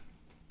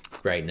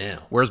right now?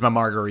 Where's my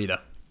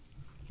margarita?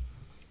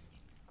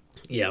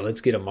 Yeah, let's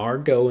get a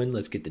marg going.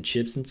 Let's get the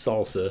chips and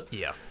salsa.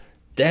 Yeah.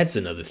 That's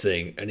another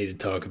thing I need to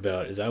talk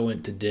about. Is I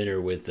went to dinner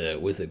with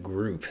a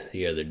group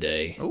the other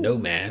day. Ooh. No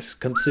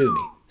mask. Come sue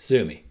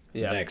me.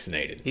 Yeah. I'm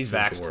vaccinated. He's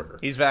vaxxed.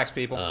 He's vaxxed,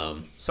 people.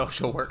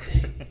 Social work.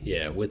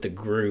 Yeah, with the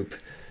group.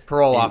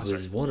 Parole officer. It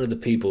was one of the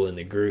people in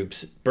the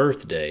group's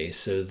birthday,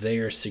 so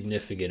their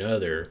significant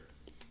other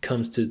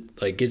gets to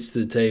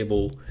the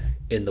table,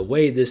 and the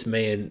way this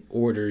man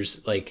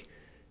orders, like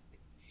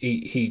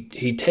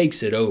he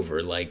takes it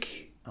over,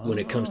 like. When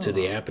it comes to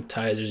the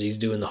appetizers, he's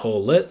doing the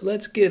whole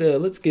let's get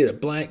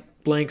a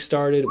blank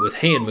started with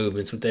hand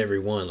movements with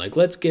everyone. Like,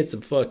 let's get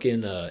some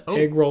fucking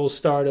egg rolls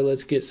started.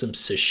 Let's get some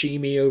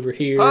sashimi over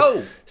here,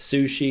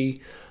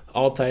 sushi,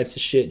 all types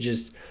of shit.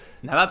 Just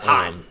Now that's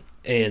hot.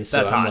 And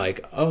so I'm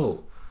like,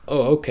 oh,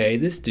 okay,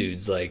 this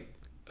dude's like,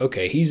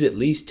 okay, he's at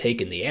least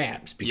taking the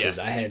apps because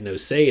I had no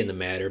say in the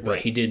matter, but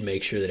he did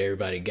make sure that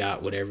everybody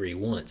got whatever he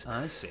wants.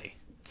 I see.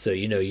 So,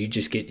 you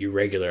just get your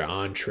regular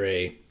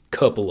entree,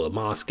 couple of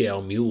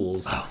Moscow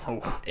mules,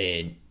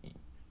 and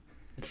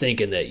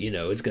thinking that,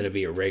 it's going to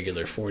be a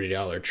regular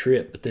 $40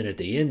 trip. But then at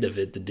the end of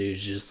it, the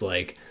dude's just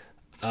like,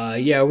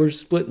 yeah, we're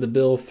splitting the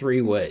bill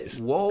 3 ways.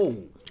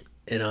 Whoa.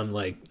 And I'm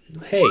like,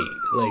 hey,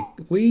 like,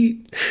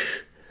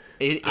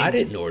 I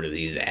didn't order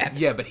these apps.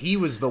 Yeah, but he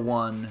was the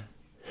one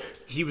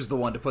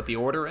to put the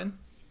order in.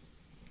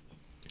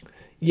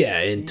 Yeah,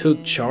 and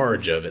took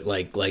charge of it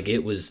like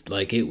it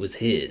was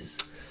his.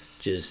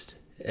 Just,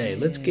 hey,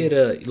 let's get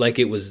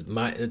it was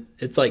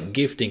it's like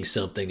gifting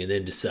something and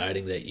then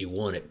deciding that you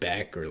want it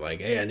back, or like,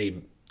 hey, I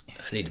need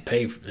you to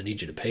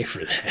pay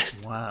for that.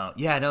 Wow.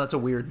 Yeah, no, that's a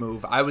weird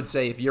move. I would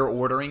say if you're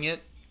ordering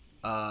it,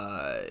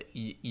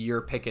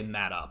 you're picking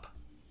that up.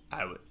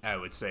 I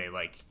would say,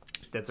 like,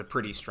 that's a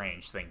pretty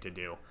strange thing to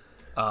do.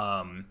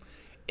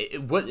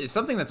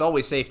 Something that's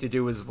always safe to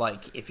do is,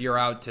 like, if you're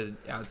out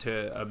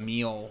to a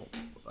meal,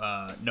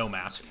 no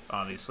mask,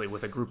 obviously,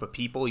 with a group of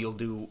people, you'll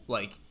do,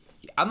 like,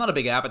 I'm not a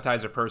big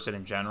appetizer person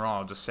in general.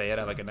 I'll just say it.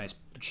 I like a nice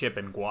chip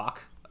and guac.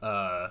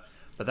 But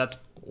that's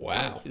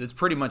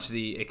pretty much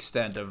the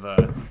extent of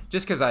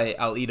just because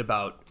I'll eat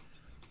about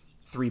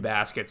 3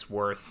 baskets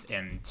worth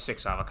and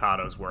 6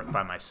 avocados worth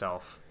by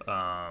myself,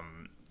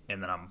 and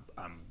then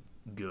I'm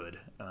good.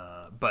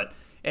 But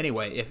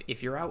anyway,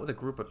 if you're out with a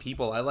group of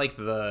people, I like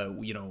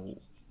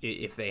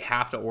if they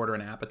have to order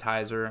an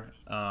appetizer,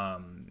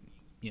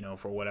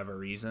 for whatever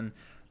reason,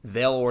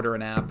 they'll order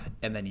an app,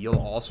 and then you'll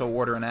also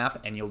order an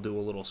app, and you'll do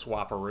a little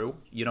swapperoo.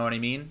 You know what I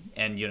mean?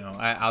 And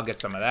I'll get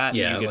some of that.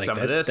 Yeah, you get some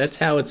of this. That's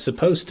how it's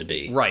supposed to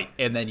be, right?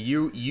 And then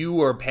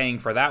you are paying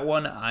for that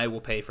one. I will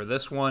pay for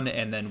this one,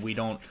 and then we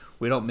don't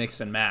mix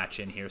and match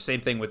in here.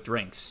 Same thing with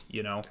drinks.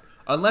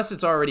 Unless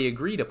it's already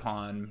agreed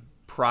upon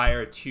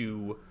prior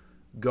to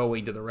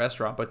going to the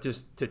restaurant. But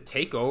just to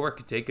take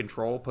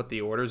control, put the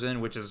orders in,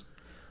 which is,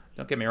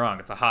 don't get me wrong,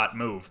 it's a hot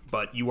move,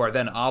 but you are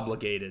then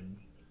obligated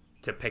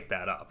to pick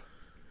that up.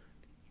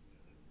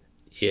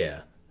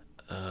 Yeah.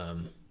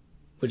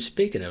 Which,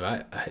 speaking of,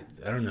 I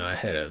don't know, I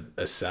had a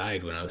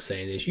aside when I was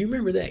saying this. You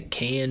remember that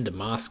canned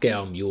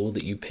Moscow Mule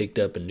that you picked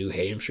up in New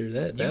Hampshire?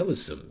 That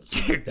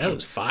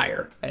was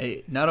fire.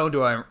 Hey, not only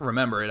do I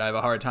remember it, I have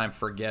a hard time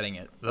forgetting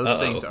it. Those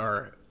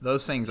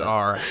things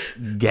are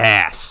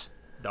gas,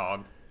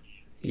 dog.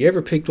 You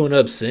ever picked one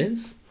up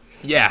since?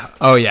 Yeah.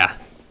 Oh yeah.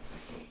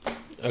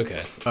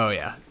 Okay. Oh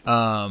yeah.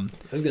 I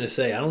was gonna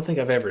say, I don't think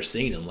I've ever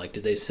seen them. Like,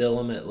 did they sell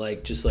them at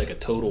like just like a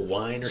Total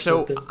Wine or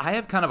something? So I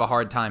have kind of a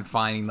hard time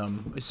finding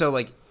them. So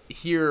like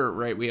here,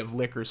 right, we have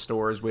liquor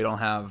stores. We don't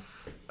have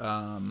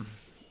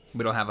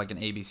like an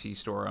ABC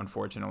store,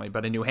 unfortunately.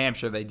 But in New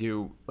Hampshire, they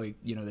do they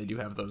do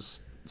have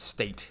those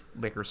state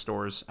liquor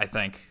stores. I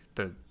think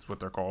that's what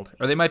they're called,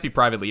 or they might be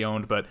privately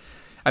owned. But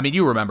I mean,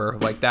 you remember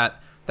like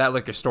that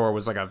liquor store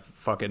was like a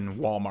fucking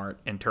Walmart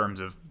in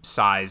terms of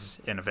size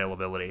and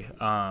availability.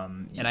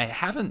 And I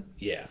haven't,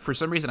 for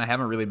some reason, I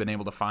haven't really been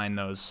able to find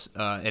those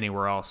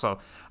anywhere else. So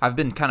I've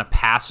been kind of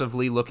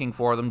passively looking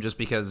for them just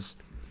because,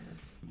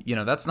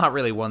 that's not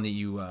really one that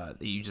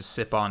you just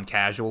sip on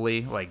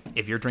casually. Like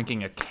if you're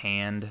drinking a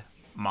canned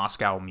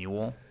Moscow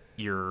Mule,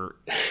 you're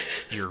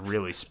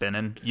really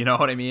spinning. You know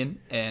what I mean?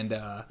 And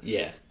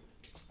yeah.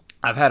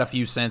 I've had a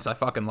few since. I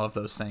fucking love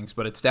those things,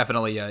 but it's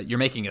definitely you're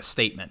making a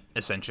statement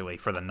essentially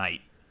for the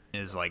night.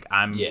 Is like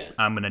I'm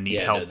gonna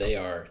need help.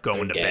 No,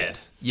 going to bed.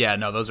 Yeah,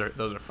 no, those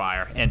are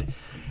fire. And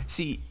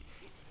see,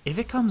 if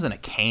it comes in a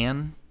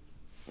can,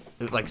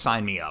 like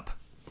sign me up.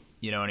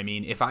 You know what I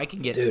mean? If I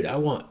can get, dude, I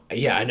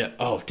know.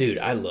 Oh, dude,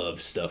 I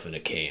love stuff in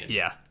a can.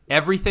 Yeah,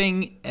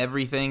 everything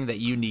that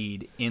you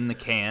need in the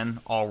can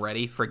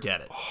already. Forget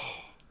it.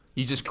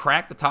 You just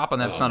crack the top on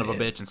that son of a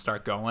bitch and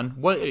start going.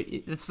 What?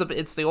 It's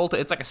the ultimate.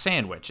 It's like a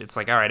sandwich. It's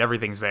like, all right,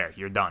 everything's there.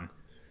 You're done.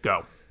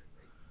 Go.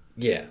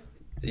 Yeah.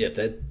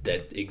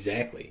 That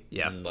exactly.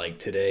 Yeah. And like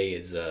today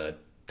is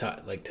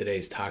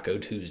today's Taco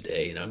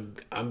Tuesday, and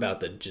I'm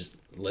about to just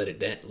let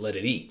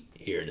it eat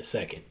here in a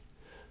second.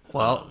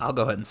 Well, I'll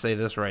go ahead and say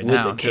this right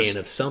now. With a can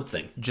of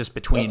something. Just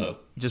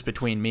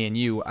between me and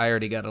you, I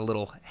already got a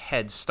little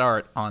head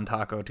start on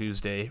Taco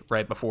Tuesday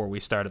right before we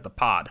started the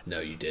pod. No,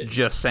 you didn't.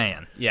 Just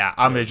saying. Yeah,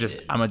 I'm gonna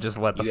just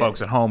let the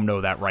folks at home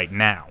know that right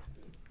now.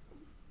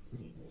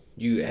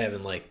 You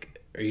having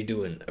are you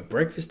doing a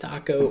breakfast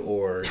taco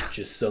or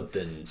just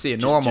something? See,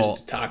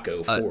 just a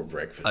taco for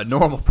breakfast. A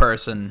normal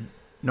person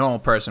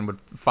would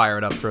fire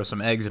it up, throw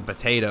some eggs and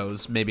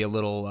potatoes, maybe a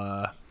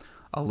little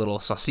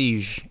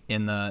sausage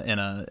in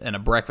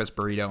a breakfast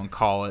burrito, and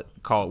call it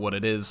what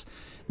it is.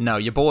 No,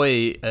 your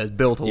boy is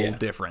built a little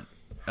different,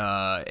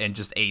 and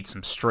just ate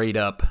some straight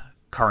up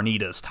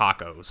carnitas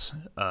tacos.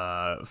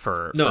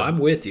 I'm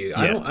with you.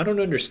 Yeah. I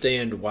don't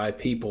understand why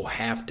people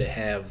have to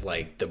have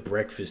like the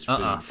breakfast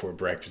food for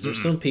breakfast.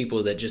 There's some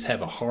people that just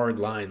have a hard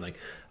line. Like,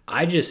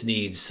 I just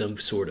need some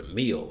sort of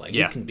meal. Like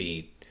it can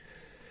be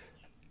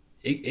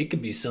it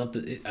could be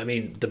something. I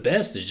mean, the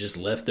best is just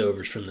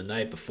leftovers from the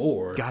night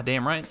before.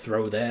 Goddamn right.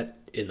 Throw that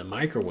in the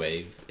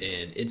microwave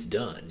and it's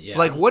done. Yeah.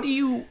 Like, what do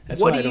you? That's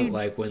what why do I you don't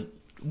like when.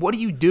 What are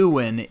you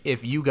doing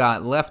if you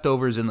got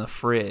leftovers in the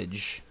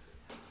fridge,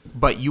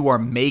 but you are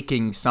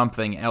making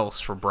something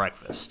else for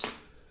breakfast?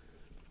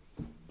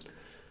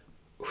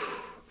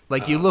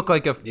 Like, you look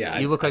like a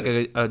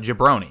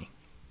jabroni.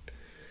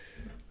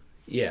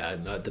 Yeah,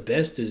 the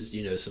best is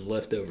some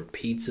leftover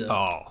pizza.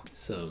 Oh,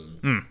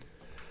 some.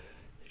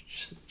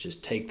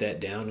 Just take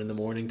that down in the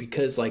morning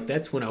because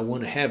that's when I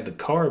want to have the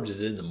carbs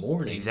is in the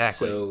morning.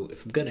 Exactly. So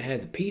if I'm gonna have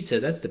the pizza,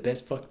 that's the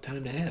best fucking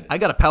time to have it. I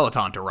got a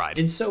Peloton to ride.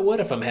 And so what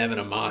if I'm having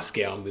a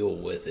Moscow Mule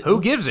with it?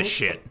 Who gives a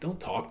shit? Don't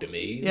talk to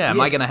me. Yeah,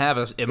 am I gonna have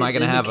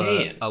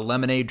a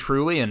lemonade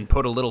Truly and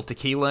put a little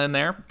tequila in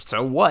there?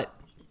 So what?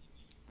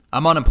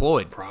 I'm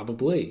unemployed.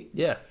 Probably.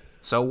 Yeah.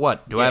 So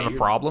what? Do I have a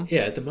problem?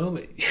 Yeah, at the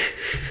moment.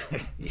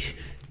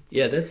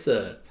 Yeah, that's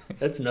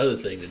another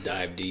thing to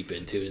dive deep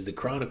into is the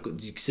chronicle.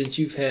 Since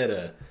you've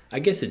had I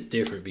guess it's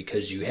different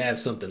because you have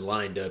something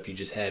lined up. You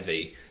just have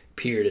a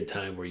period of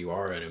time where you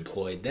are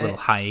unemployed. Little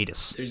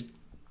hiatus.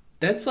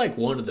 That's like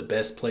one of the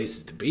best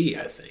places to be,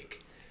 I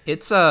think.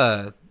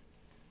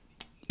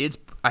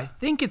 I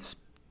think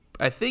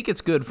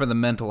it's good for the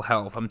mental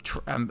health.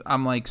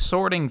 I'm like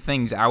sorting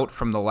things out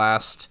from the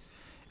last.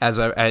 As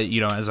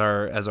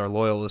our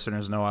loyal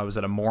listeners know, I was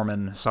at a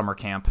Mormon summer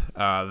camp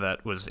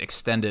that was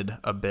extended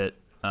a bit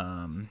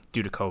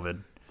due to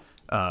COVID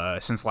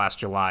since last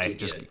July.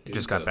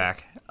 Just got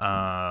back.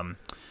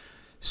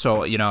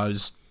 So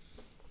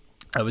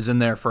I was in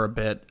there for a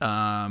bit.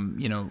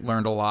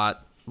 Learned a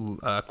lot,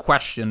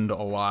 questioned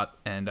a lot,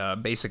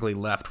 and basically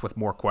left with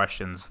more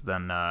questions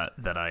than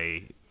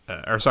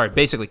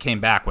basically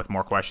came back with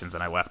more questions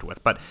than I left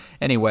with. But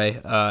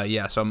anyway,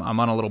 so I'm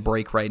on a little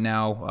break right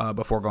now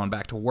before going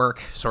back to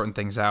work, sorting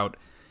things out.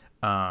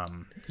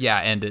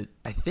 And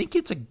I think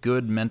it's a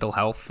good mental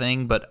health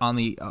thing, but on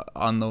the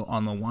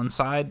one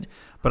side,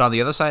 but on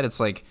the other side, it's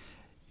like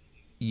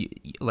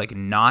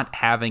not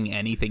having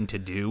anything to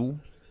do.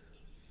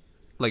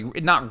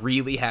 Like, not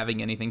really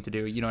having anything to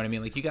do, you know what I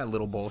mean? Like, you got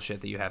little bullshit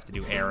that you have to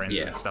do, errands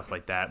and stuff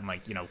like that,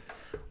 and,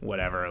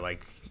 whatever.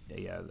 Like,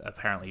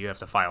 apparently you have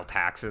to file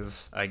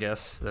taxes, I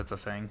guess. That's a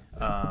thing.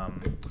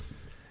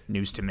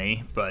 News to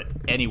me. But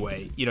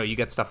anyway, you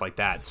get stuff like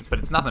that. But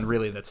it's nothing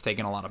really that's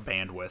taking a lot of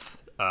bandwidth,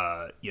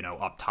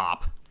 up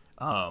top.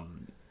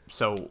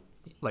 So,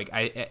 like,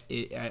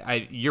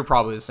 you're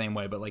probably the same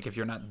way, but, like, if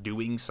you're not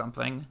doing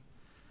something,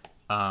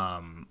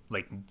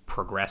 like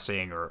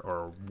progressing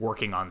or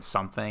working on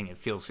something, it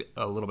feels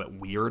a little bit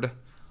weird.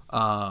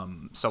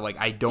 So like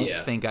I don't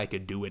think I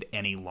could do it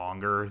any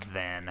longer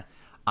than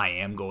I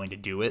am going to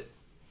do it.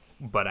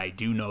 But I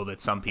do know that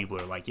some people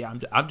are like, yeah,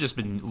 I've just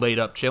been laid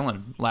up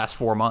chilling last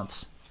 4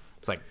 months.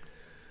 It's like,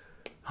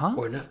 huh?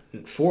 Or not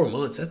 4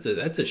 months.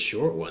 That's a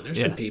short one. There's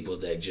some people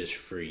that just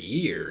for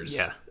years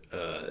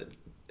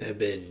have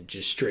been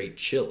just straight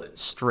chilling.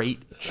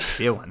 Straight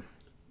chilling.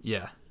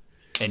 Yeah.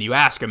 And you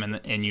ask them,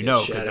 and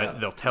because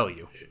they'll tell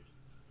you.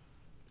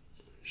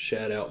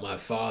 Shout out my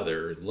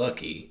father,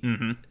 Lucky.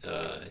 Mm-hmm.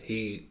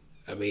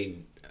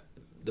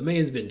 The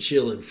man's been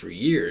chilling for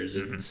years,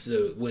 and mm-hmm.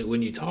 so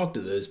when you talk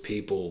to those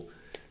people,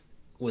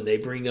 when they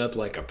bring up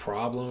like a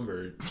problem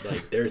or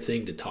like their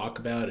thing to talk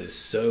about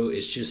it's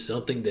just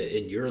something that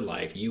in your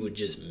life you would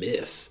just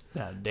miss.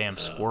 That damn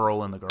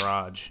squirrel in the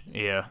garage.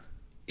 Yeah.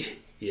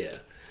 Yeah.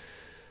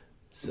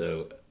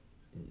 So,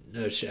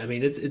 no,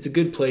 it's a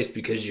good place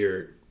because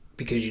you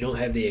don't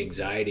have the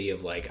anxiety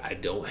of like I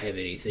don't have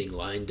anything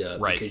lined up,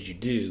 right? Because you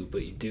do,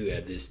 but you do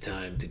have this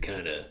time to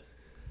kind of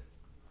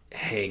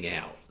hang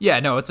out. Yeah,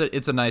 no, it's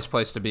a nice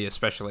place to be,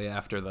 especially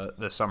after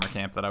the summer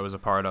camp that I was a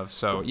part of.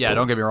 So yeah,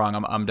 don't get me wrong,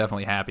 I'm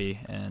definitely happy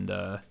and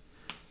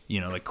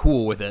like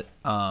cool with it.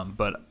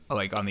 But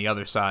like on the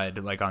other side,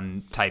 like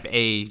on type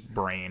A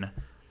brain,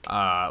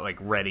 like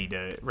ready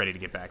to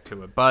get back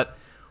to it. But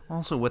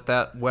also with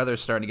that weather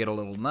starting to get a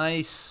little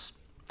nice.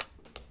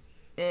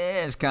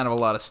 It's kind of a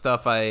lot of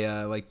stuff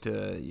I like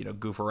to,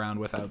 goof around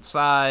with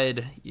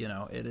outside.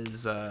 It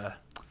is,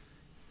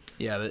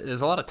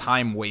 there's a lot of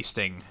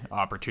time-wasting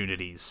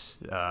opportunities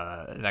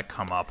that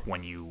come up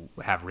when you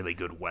have really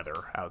good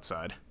weather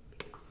outside.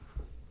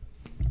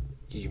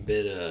 You've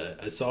been,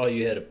 I saw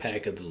you had a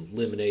pack of the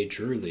lemonade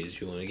Trulies.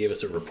 You want to give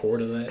us a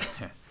report of that?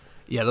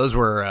 Yeah, those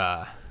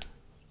were,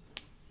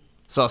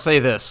 so I'll say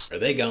this. Are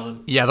they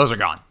gone? Yeah, those are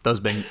gone.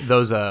 Those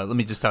let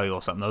me just tell you a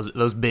little something.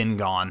 Those been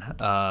gone.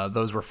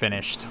 Those were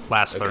finished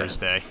last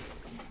Thursday.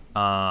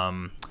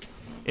 In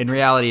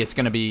reality, it's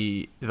going to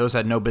be, those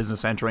had no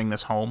business entering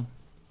this home.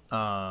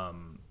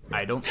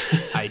 I don't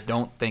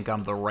think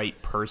I'm the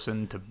right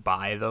person to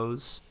buy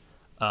those.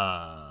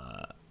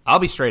 I'll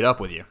be straight up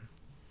with you.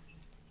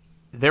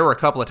 There were a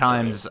couple of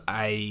times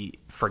I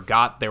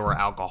forgot there were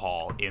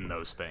alcohol in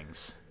those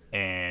things,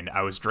 and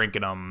I was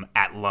drinking them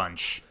at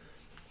lunch.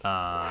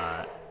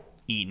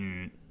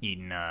 Eating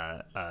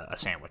a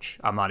sandwich.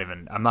 I'm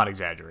not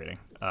exaggerating.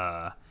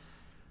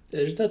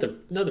 There's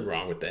nothing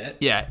wrong with that.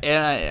 Yeah,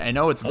 and I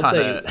know it's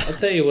I'll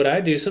tell you what I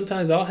do.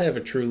 Sometimes I'll have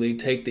a Truly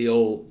take the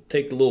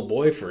little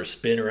boy for a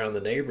spin around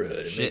the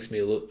neighborhood. It makes me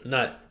a little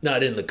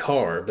not in the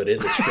car, but in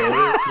the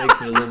stroller. It makes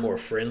me a little more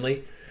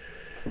friendly.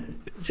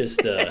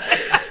 Just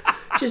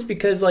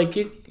because like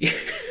you.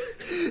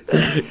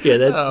 Yeah,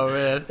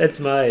 that's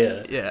my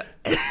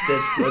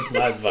that's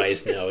my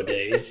vice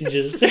nowadays. You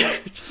just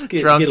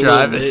get a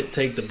little bit,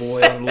 take the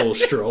boy on a little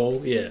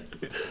stroll. Yeah.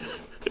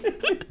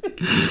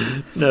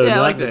 No, not I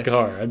like the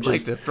car. I'm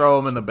just like to throw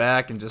him in the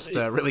back and just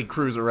really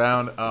cruise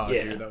around. Oh,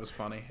 yeah. Dude, that was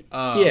funny.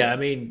 Yeah, I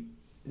mean,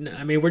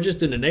 we're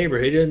just in the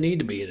neighborhood. He doesn't need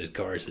to be in his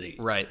car seat.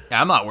 Right.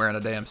 I'm not wearing a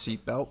damn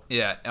seatbelt.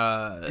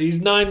 Yeah. He's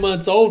 9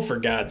 months old, for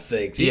God's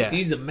sakes.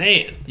 He's a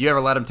man. You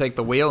ever let him take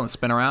the wheel and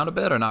spin around a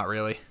bit, or not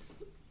really?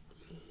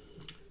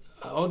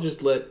 I'll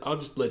just let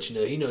you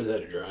know he knows how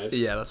to drive.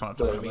 Yeah, that's what I'm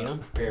talking about. I'm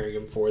preparing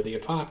him for the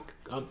apocalypse.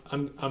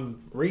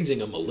 I'm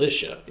raising a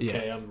militia.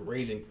 Okay, yeah.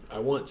 I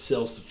want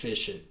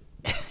self-sufficient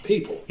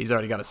people. He's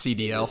already got a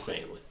CDL. In his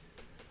family.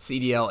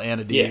 CDL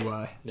and a DUI.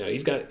 Yeah. No,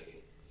 he's got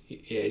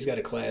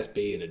a Class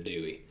B and a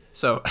Dewey.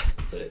 So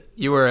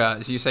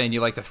you're saying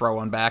you like to throw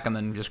one back and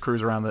then just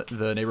cruise around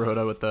the neighborhood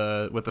with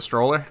the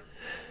stroller?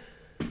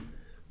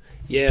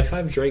 Yeah, if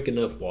I've drank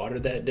enough water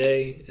that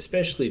day,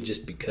 especially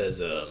just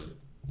because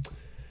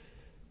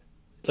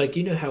like,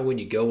 you know how when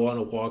you go on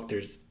a walk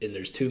there's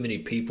too many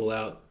people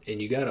out and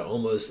you got to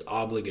almost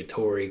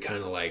obligatory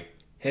kind of like,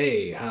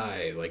 hey,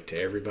 hi, like to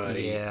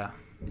everybody. Yeah.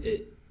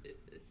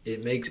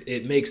 It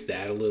makes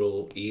that a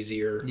little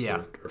easier.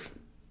 Yeah. Or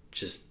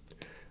just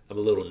I'm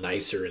a little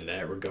nicer in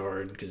that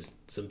regard because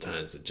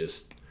sometimes I'll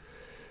just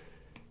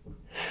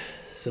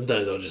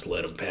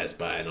let them pass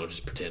by and I'll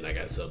just pretend I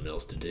got something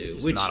else to do.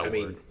 Which, I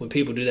mean, when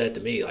people do that to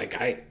me, like,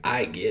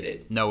 I get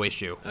it. No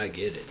issue. I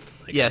get it.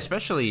 Like, yeah,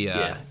 especially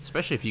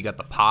if you got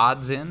the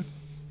pods in.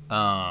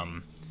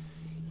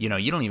 You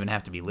don't even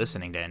have to be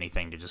listening to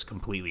anything to just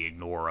completely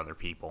ignore other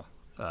people,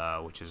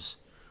 which is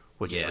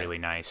really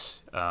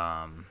nice.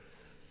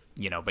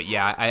 But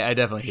yeah, I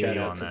definitely hear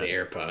you on that. Shout out to the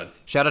AirPods.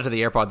 Shout out to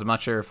the AirPods. I'm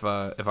not sure if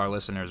our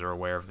listeners are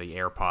aware of the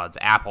AirPods.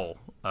 Apple,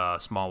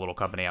 small little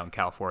company out in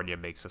California,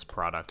 makes this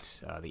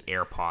product, the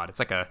AirPod. It's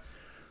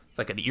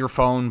like an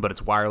earphone, but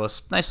it's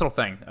wireless. Nice little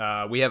thing.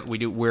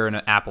 We're an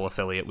Apple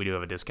affiliate. We do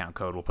have a discount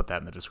code. We'll put that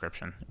in the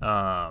description.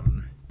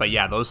 But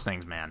yeah, those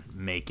things, man,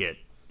 make it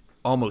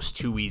almost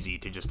too easy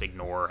to just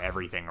ignore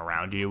everything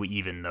around you,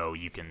 even though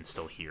you can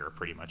still hear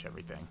pretty much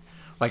everything.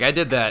 Like I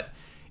did that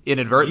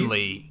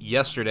inadvertently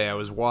yesterday. I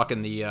was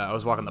walking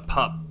the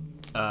pup,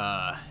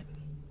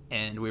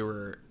 and we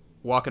were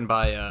walking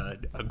by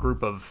a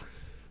group of,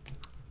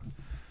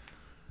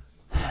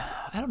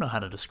 I don't know how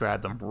to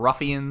describe them,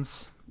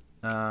 ruffians,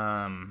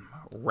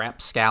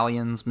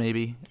 rapscallions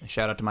maybe.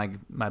 Shout out to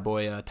my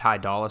boy Ty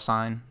Dolla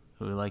 $ign,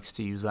 who likes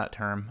to use that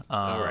term.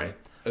 All right.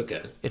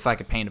 Okay. If I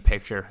could paint a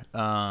picture,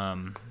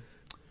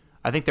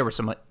 I think there were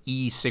some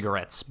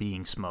e-cigarettes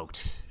being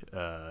smoked.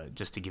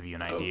 Just to give you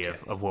an idea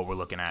of what we're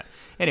looking at.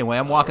 Anyway,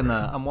 I'm walking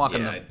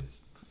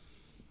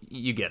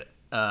you get it.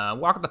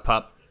 Walking the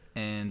pup,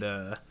 and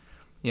the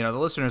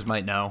listeners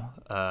might know.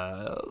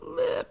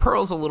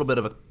 Pearl's a little bit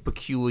of a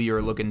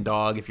peculiar looking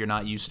dog if you're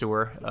not used to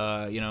her.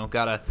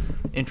 Got a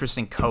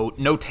interesting coat,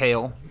 no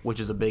tail, which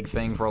is a big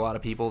thing for a lot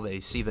of people. They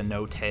see the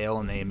no tail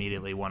and they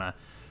immediately want to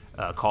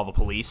call the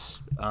police,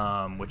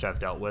 which I've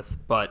dealt with.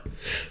 But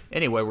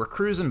anyway, we're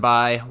cruising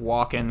by,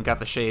 walking, got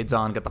the shades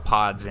on, got the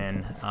pods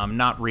in.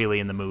 Not really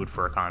in the mood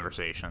for a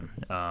conversation,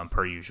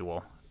 per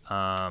usual.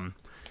 And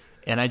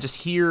I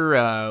just hear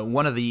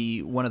one of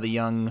the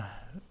young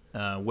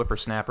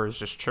whippersnappers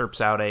just chirps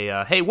out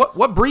a, "Hey,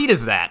 what breed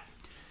is that?"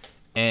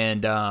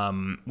 And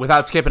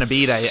without skipping a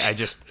beat, I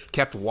just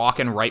kept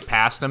walking right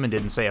past him and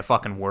didn't say a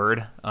fucking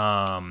word.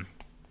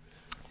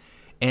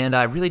 And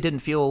I really didn't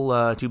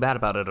feel too bad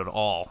about it at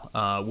all.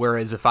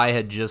 Whereas if I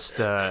had just,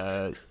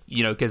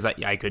 because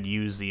I could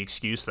use the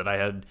excuse that I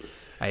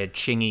had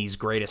Chingy's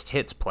greatest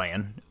hits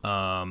playing,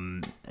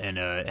 and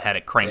had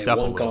it cranked up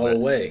a little bit. One call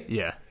away.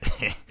 Yeah,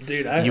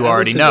 dude, you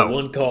already know.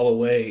 One call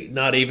away,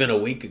 not even a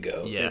week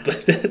ago. Yeah,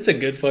 but that's a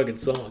good fucking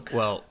song.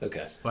 Well,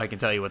 okay. Well, I can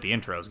tell you what the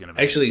intro is gonna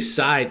be. Actually,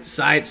 side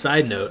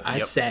note, I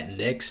sat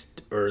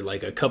next or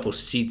like a couple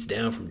seats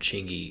down from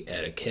Chingy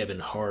at a Kevin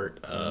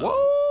Hart.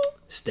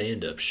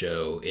 Stand-up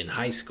show in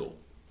high school.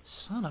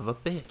 Son of a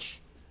bitch.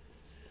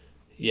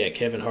 Yeah,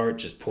 Kevin Hart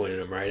just pointed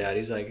him right out.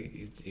 He's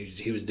like,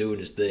 he was doing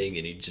his thing,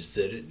 and he just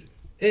said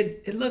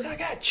it. And look, I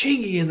got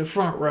Chingy in the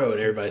front row,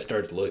 and everybody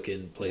starts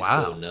looking, place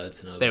going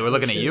nuts. And I was they were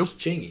looking at you?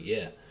 Chingy,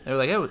 yeah. They were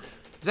like, "Oh, is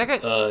that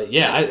guy?"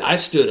 Yeah, I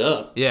stood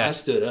up. Yeah, I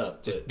stood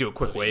up. Just do a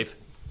quick wave.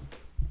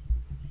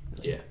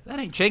 Yeah, that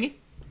ain't Chingy.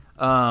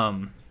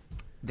 Damn,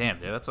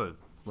 dude, that's a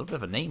little bit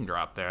of a name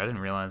drop there. I didn't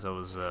realize I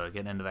was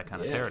getting into that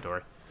kind of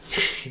territory.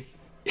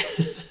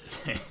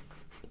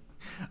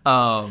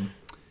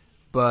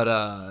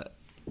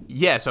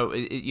 Yeah, so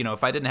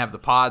if I didn't have the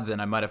pods in,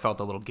 I might have felt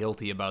a little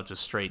guilty about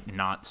just straight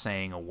not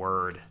saying a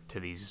word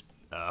to these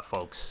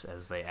folks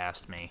as they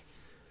asked me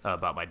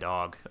about my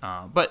dog.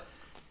 But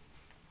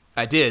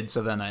I did,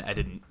 so then I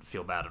didn't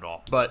feel bad at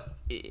all. But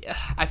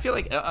I feel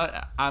like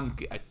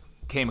I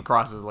came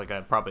across as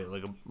probably a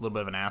little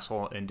bit of an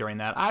asshole, and during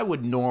that, I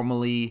would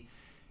normally,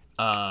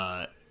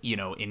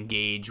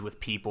 engage with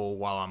people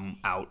while I'm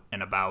out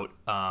and about.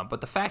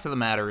 But the fact of the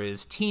matter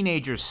is,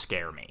 teenagers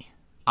scare me.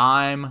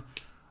 I'm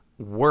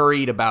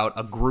worried about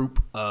a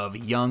group of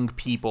young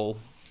people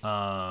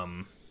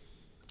talking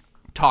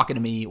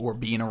to me or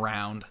being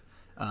around.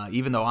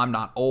 Even though I'm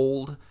not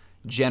old,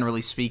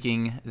 generally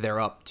speaking, they're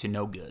up to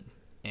no good.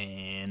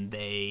 And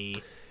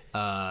they,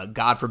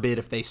 God forbid,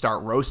 if they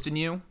start roasting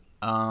you,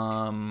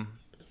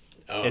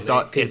 it's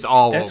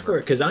all that's over.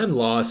 Where, because I'm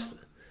lost.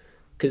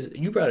 Because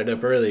you brought it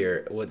up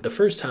earlier. The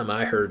first time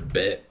I heard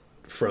bet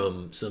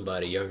from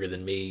somebody younger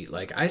than me,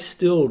 like I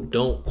don't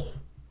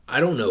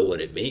know what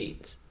it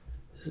means.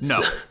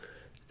 No, so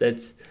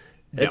that's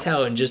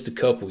how in just a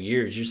couple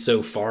years you're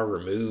so far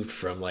removed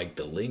from like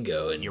the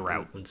lingo, and you're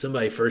out. When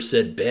somebody first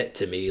said bet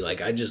to me,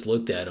 like I just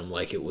looked at them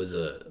like it was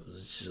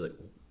just like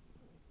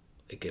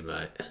am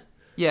I?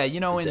 Yeah,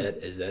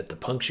 is that the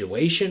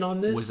punctuation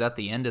on this? Was that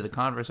the end of the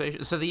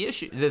conversation? So the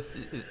issue,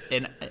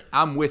 and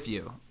I'm with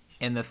you.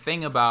 And the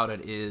thing about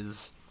it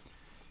is,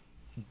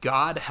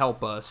 God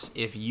help us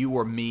if you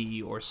or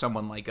me or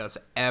someone like us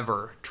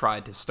ever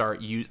tried to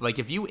start like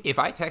if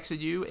I texted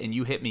you and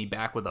you hit me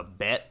back with a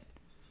bet,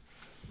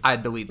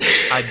 I'd delete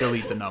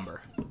the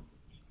number,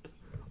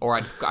 or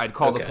I'd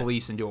call the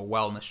police and do a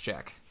wellness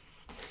check.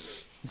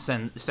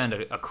 Send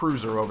a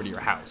cruiser over to your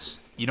house.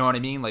 You know what I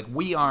mean? Like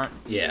we aren't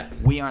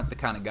the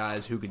kind of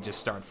guys who could just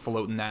start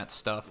floating that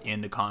stuff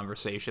into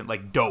conversation.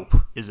 Like dope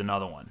is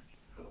another one.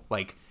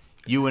 Like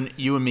you and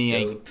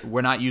me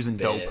we're not using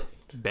dope.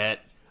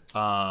 Bet.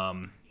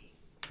 No.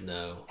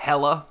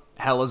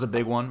 Hella's a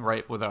big one,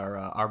 right? With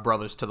our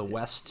brothers to the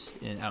west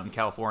out in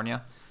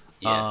California.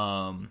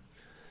 Yeah.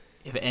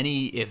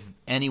 If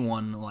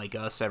anyone like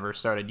us ever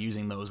started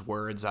using those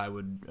words, I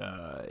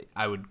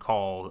would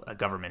call a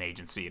government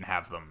agency and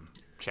have them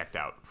checked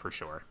out for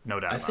sure. No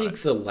doubt. I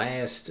think the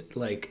last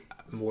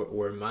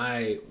where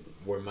my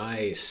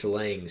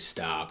slang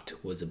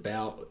stopped was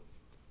about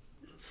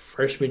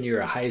freshman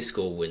year of high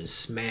school when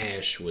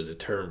smash was a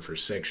term for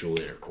sexual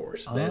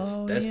intercourse. That's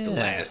the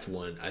last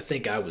one. I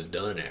think I was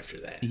done after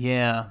that.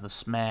 Yeah, the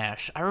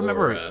smash. I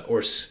remember.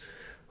 Or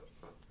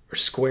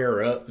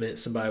square up meant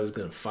somebody was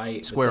going to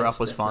fight. Square up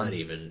was fun. Not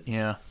even.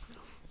 Yeah.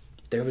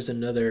 There's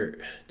another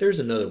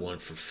one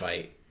for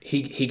fight.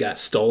 He got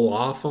stole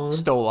off on.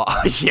 Stole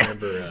off. Yeah.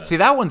 Remember, see,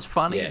 that one's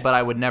funny, but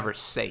I would never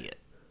say it.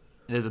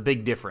 There's a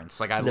big difference.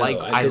 Like I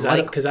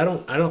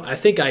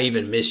think I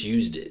even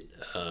misused it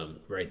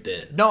right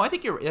then. No, I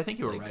think you were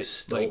right.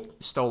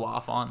 Stole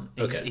off on.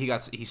 Okay.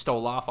 He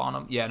stole off on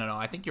him. Yeah, no.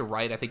 I think you're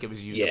right. I think it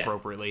was used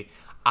appropriately.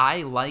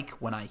 I like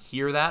when I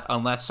hear that,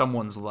 unless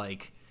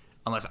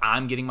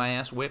I'm getting my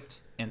ass whipped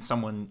and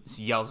someone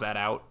yells that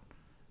out.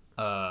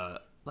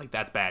 Like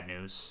that's bad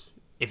news.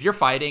 If you're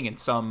fighting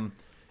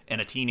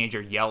and a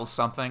teenager yells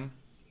something,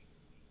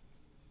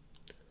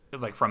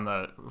 like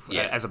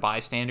as a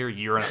bystander,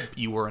 you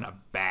were in a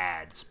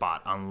bad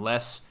spot.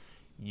 Unless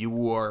you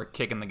were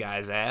kicking the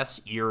guy's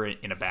ass, you're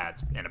in a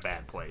bad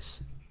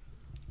place.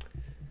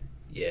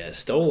 Yeah,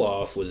 stole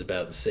off was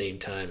about the same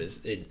time as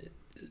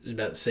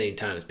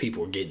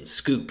people were getting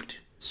scooped.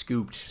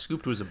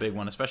 Scooped was a big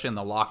one, especially in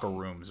the locker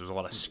rooms. There was a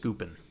lot of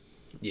scooping.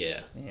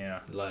 Yeah,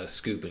 a lot of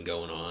scooping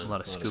going on. A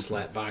lot of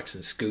slap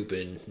boxing,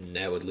 scooping, and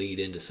that would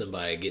lead into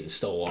somebody getting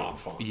stole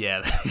off on.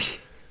 Yeah.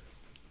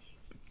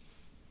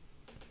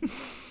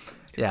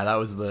 Yeah, that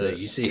was the. So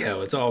you see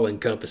how it's all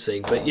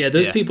encompassing, but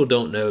those people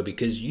don't know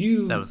because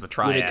that was the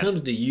triad. When it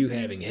comes to you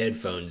having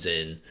headphones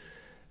in,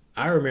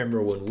 I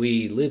remember when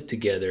we lived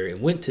together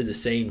and went to the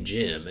same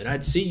gym, and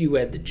I'd see you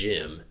at the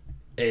gym,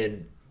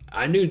 and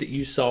I knew that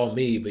you saw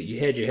me, but you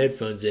had your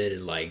headphones in,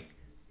 and I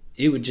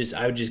would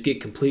just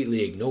get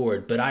completely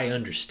ignored, but I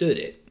understood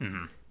it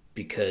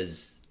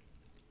because.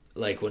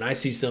 Like when I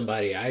see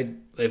somebody,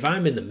 if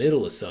I'm in the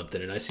middle of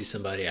something and I see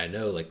somebody I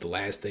know, like the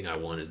last thing I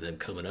want is them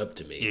coming up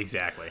to me.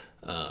 Exactly.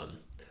 But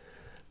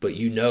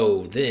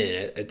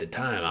then at the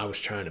time I was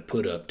trying to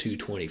put up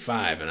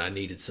 225 and I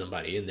needed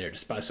somebody in there to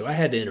spot. So I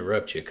had to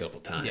interrupt you a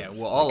couple times. Yeah.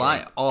 Well,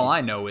 all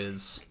I know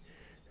is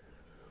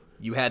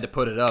you had to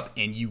put it up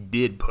and you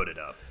did put it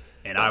up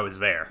and I was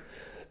there.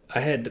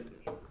 I had to.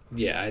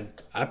 Yeah.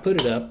 I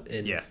put it up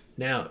and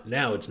now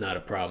it's not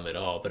a problem at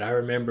all. But I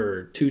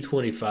remember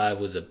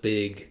 225 was a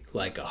big,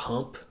 like a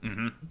hump.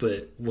 Mm-hmm.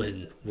 But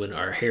when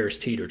our Harris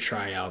Teeter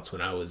tryouts, when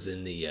I was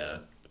in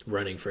the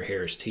running for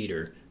Harris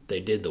Teeter,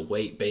 they did the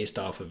weight based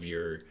off of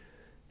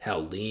how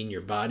lean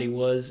your body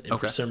was. And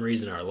for some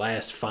reason, our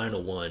last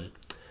final one,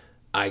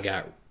 I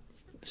got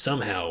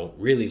somehow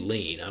really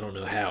lean. I don't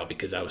know how,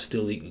 because I was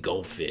still eating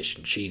goldfish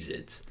and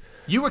Cheez-Its.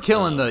 You were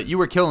killing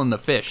the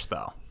fish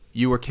though.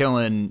 You were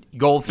killing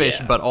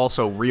goldfish, but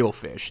also real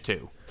fish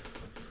too.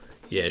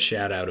 Yeah,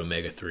 shout out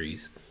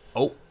omega-3s.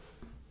 Oh.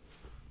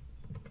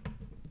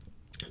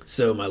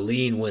 So my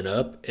lean went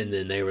up, and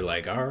then they were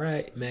like, "All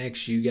right,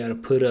 Max, you got to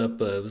put up."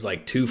 It was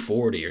like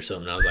 240 or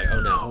something. I was like, "Oh,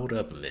 now hold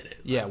up a minute."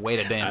 Yeah, wait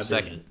a damn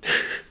second.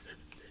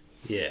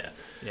 Yeah.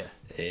 Yeah.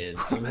 And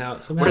somehow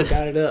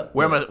got it up.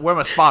 Where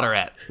my spotter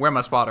at? Where my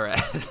spotter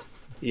at?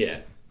 Yeah.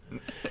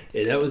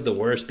 And that was the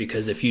worst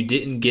because if you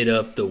didn't get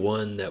up the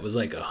one that was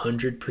like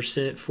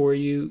 100% for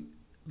you,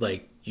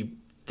 like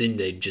then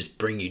they'd just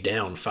bring you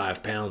down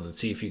 5 pounds and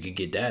see if you could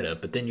get that up.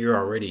 But then you're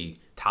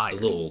already tired, a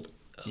little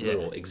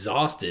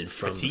exhausted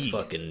from Fatigued. the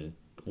fucking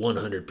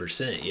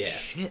 100%. Yeah.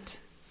 Shit.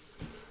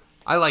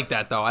 I like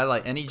that though. I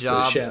like any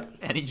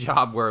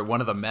job where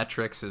one of the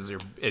metrics is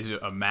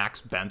a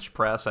max bench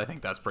press. I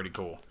think that's pretty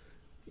cool.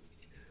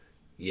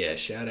 Yeah,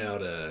 shout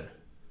out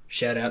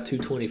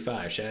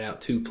 225. Shout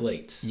out 2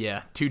 plates.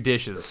 Yeah, 2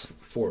 dishes.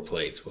 4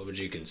 plates. What would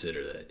you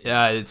consider that?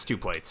 Yeah, it's 2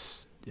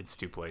 plates. It's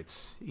 2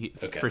 plates.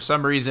 Okay. For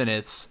some reason,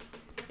 it's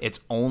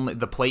only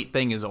the plate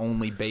thing is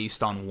only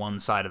based on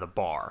one side of the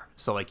bar.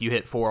 So like you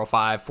hit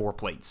 405, 4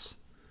 plates,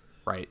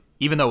 right?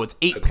 Even though it's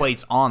 8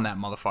 plates on that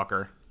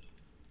motherfucker,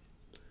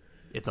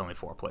 it's only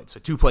 4 plates. So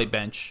 2 plate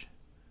bench.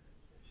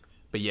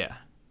 But yeah,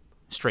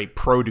 straight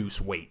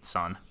produce weight,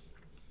 son.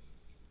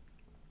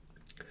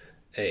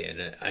 Hey,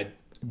 and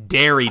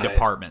dairy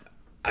department.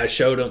 I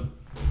showed him.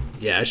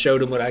 Yeah, I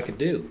showed him what I could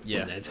do.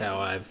 Yeah, and that's how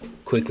I've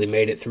quickly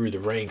made it through the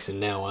ranks,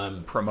 and now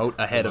I'm promote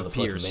ahead of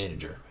peers.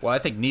 Manager. Well, I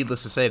think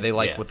needless to say, they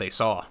liked what they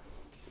saw.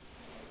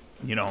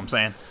 You know what I'm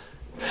saying?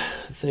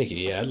 Thank you.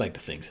 Yeah, I'd like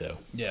to think so.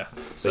 Yeah.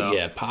 But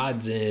yeah,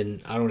 pods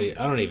in. I don't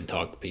even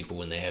talk to people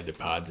when they have their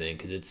pods in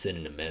because it's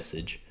sending a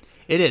message.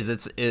 It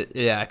is.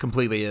 Yeah, it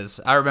completely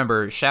is. I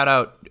remember shout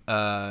out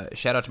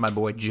to my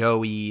boy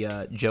Joey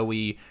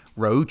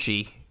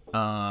Raucci.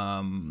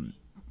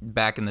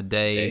 Back in the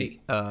day,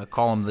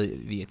 call him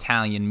the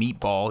Italian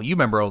meatball. You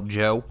remember old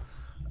Joe?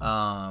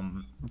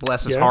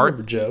 Bless his heart. I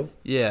remember Joe.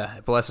 Yeah,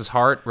 bless his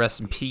heart.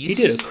 Rest in peace.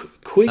 He did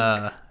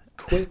a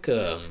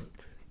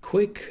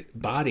quick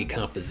body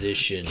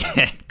composition,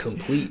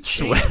 complete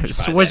change.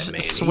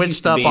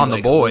 Switched up on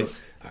the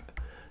boys.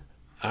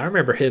 I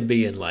remember him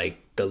being like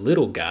the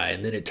little guy,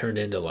 and then it turned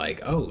into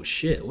like, oh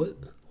shit,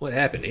 what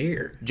happened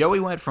here?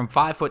 Joey went from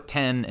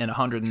 5'10" and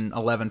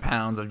 111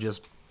 pounds of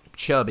just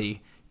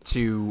chubby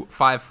to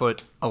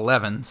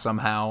 5'11"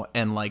 somehow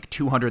and like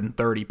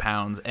 230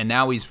 pounds, and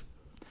now he's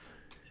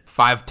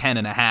 5'10"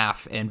 and a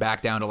half and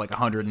back down to like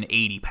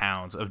 180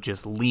 pounds of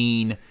just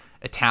lean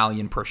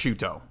Italian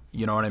prosciutto.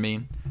 You know what I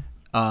mean?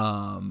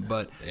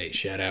 But hey,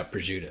 shout out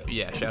prosciutto.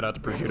 Yeah, shout out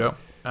to prosciutto.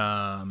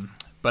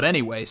 But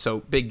anyway, so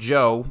Big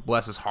Joe,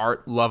 bless his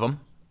heart, love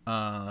him.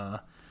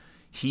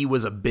 He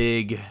was a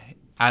big,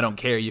 I don't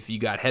care if you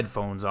got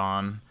headphones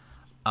on,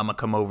 I'm gonna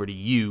come over to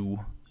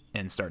you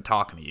and start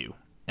talking to you.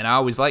 And I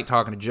always liked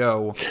talking to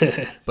Joe,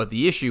 but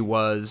the issue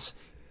was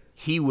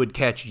he would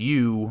catch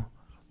you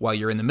while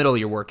you're in the middle of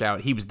your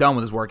workout. He was done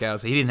with his workout,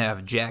 so he didn't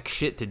have jack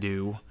shit to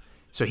do.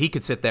 So he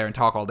could sit there and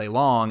talk all day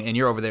long, and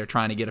you're over there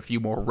trying to get a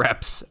few more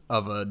reps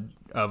of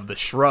the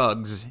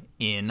shrugs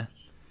in,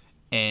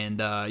 and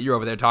you're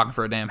over there talking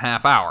for a damn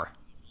half hour.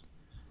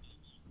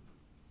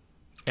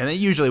 And it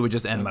usually would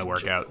just end my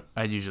workout.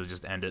 I'd usually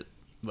just end it.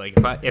 Like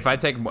if I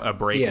take a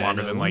break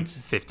longer than like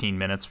 15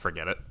 minutes,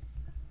 forget it.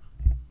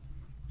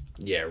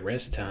 Yeah,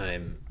 rest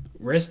time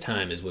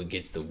is what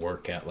gets the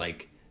workout.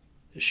 Like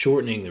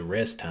shortening the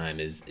rest time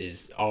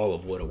is all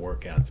of what a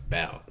workout's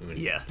about.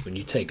 When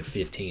you take a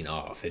 15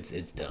 off,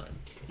 it's done.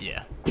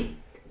 Yeah.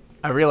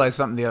 I realized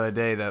something the other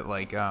day that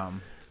like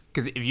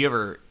because if you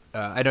ever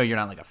I know you're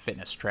not like a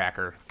fitness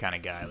tracker kind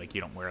of guy, like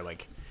you don't wear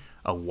like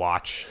a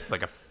watch,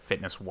 like a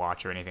fitness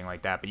watch or anything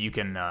like that, but you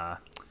can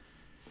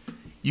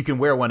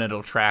wear one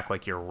that'll track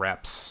like your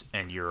reps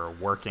and your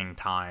working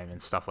time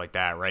and stuff like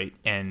that, right?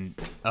 And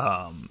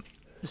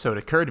so it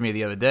occurred to me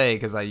the other day,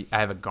 because I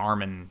have a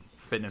Garmin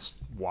fitness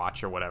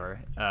watch or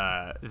whatever,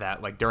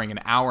 that like during an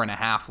hour and a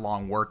half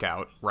long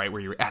workout, right, where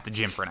you're at the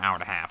gym for an hour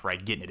and a half,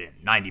 right, getting it in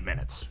 90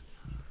 minutes,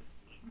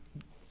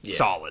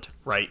 solid,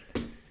 right,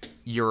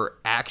 you're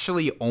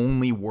actually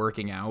only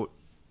working out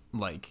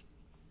like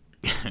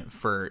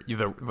for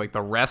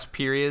the rest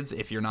periods,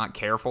 if you're not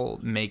careful,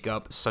 make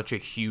up such a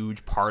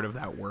huge part of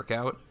that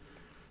workout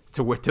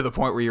to the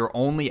point where you're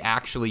only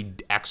actually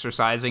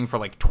exercising for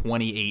like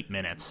 28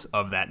 minutes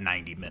of that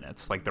 90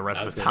 minutes. Like the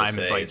rest of the time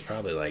is like it's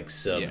probably like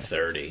sub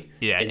 30.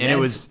 Yeah,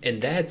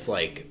 and that's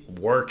like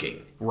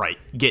working, right?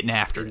 Getting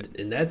after it,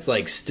 and that's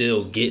like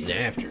still getting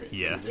after it.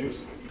 Yeah,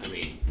 there's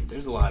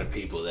a lot of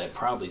people that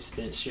probably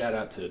spend. Shout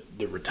out to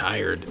the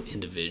retired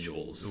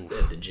individuals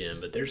at the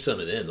gym, but there's some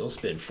of them, they'll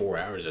spend 4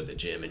 hours at the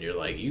gym, and you're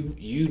like,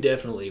 you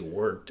definitely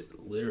worked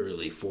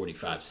literally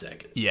 45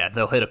 seconds. Yeah,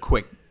 they'll hit a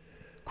quick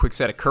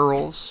set of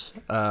curls,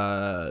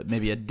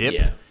 maybe a dip.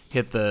 Yeah.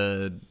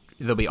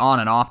 They'll be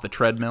on and off the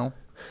treadmill.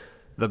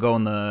 They'll go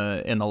in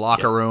the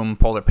locker room,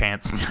 pull their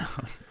pants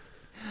down,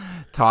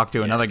 talk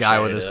to another guy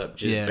with his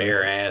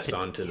bare ass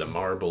onto the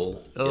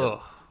marble.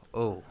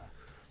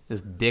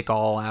 Just dick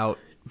all out,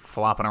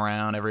 flopping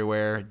around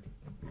everywhere,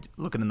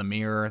 looking in the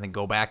mirror, and then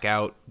go back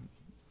out,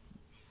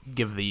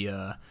 give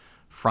the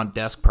front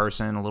desk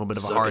person a little bit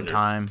of a hard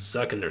time.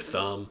 Sucking their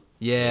thumb.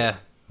 Yeah,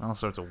 all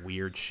sorts of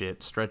weird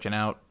shit. Stretching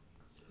out.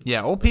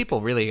 Yeah, old people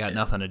really got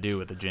nothing to do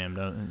with the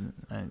gym.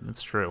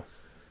 That's true.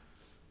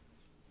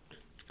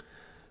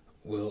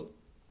 Well,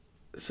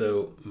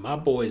 so my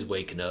boy's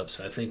waking up,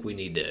 so I think we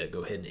need to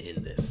go ahead and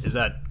end this. Is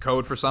that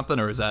code for something,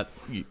 or is that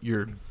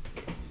your...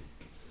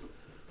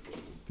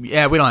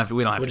 Yeah, we don't have to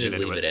we'll to just get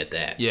leave into it at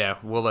that. Yeah,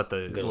 we'll let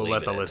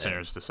the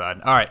listeners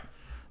decide. All right,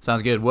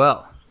 sounds good.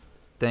 Well,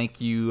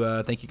 thank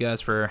you guys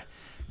for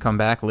coming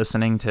back,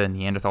 listening to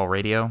Neanderthal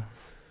Radio.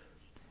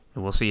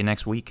 And we'll see you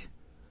next week.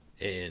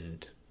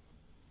 And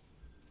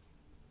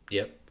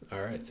yep,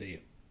 all right, see you.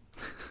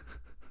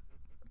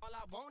 All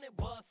I wanted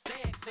was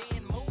sex,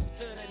 then move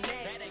to the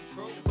next. That ain't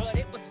true, but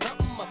it was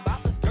something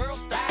about this girl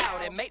style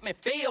that made me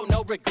feel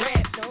no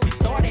regrets. We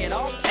started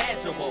off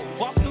casual,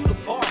 walked through the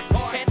park,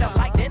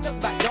 candlelight dinners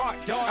by dark.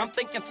 I'm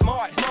thinking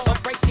smart,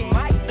 afraid she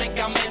might think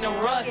I'm in a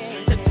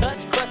rush to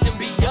touch, crush, and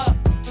be up.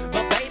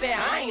 But baby,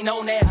 I ain't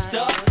on that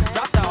stuff.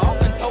 Dropped her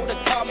off and told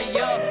her call me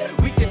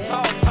up. We can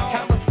talk,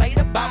 conversate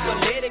about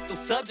political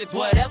subjects,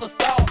 whatever's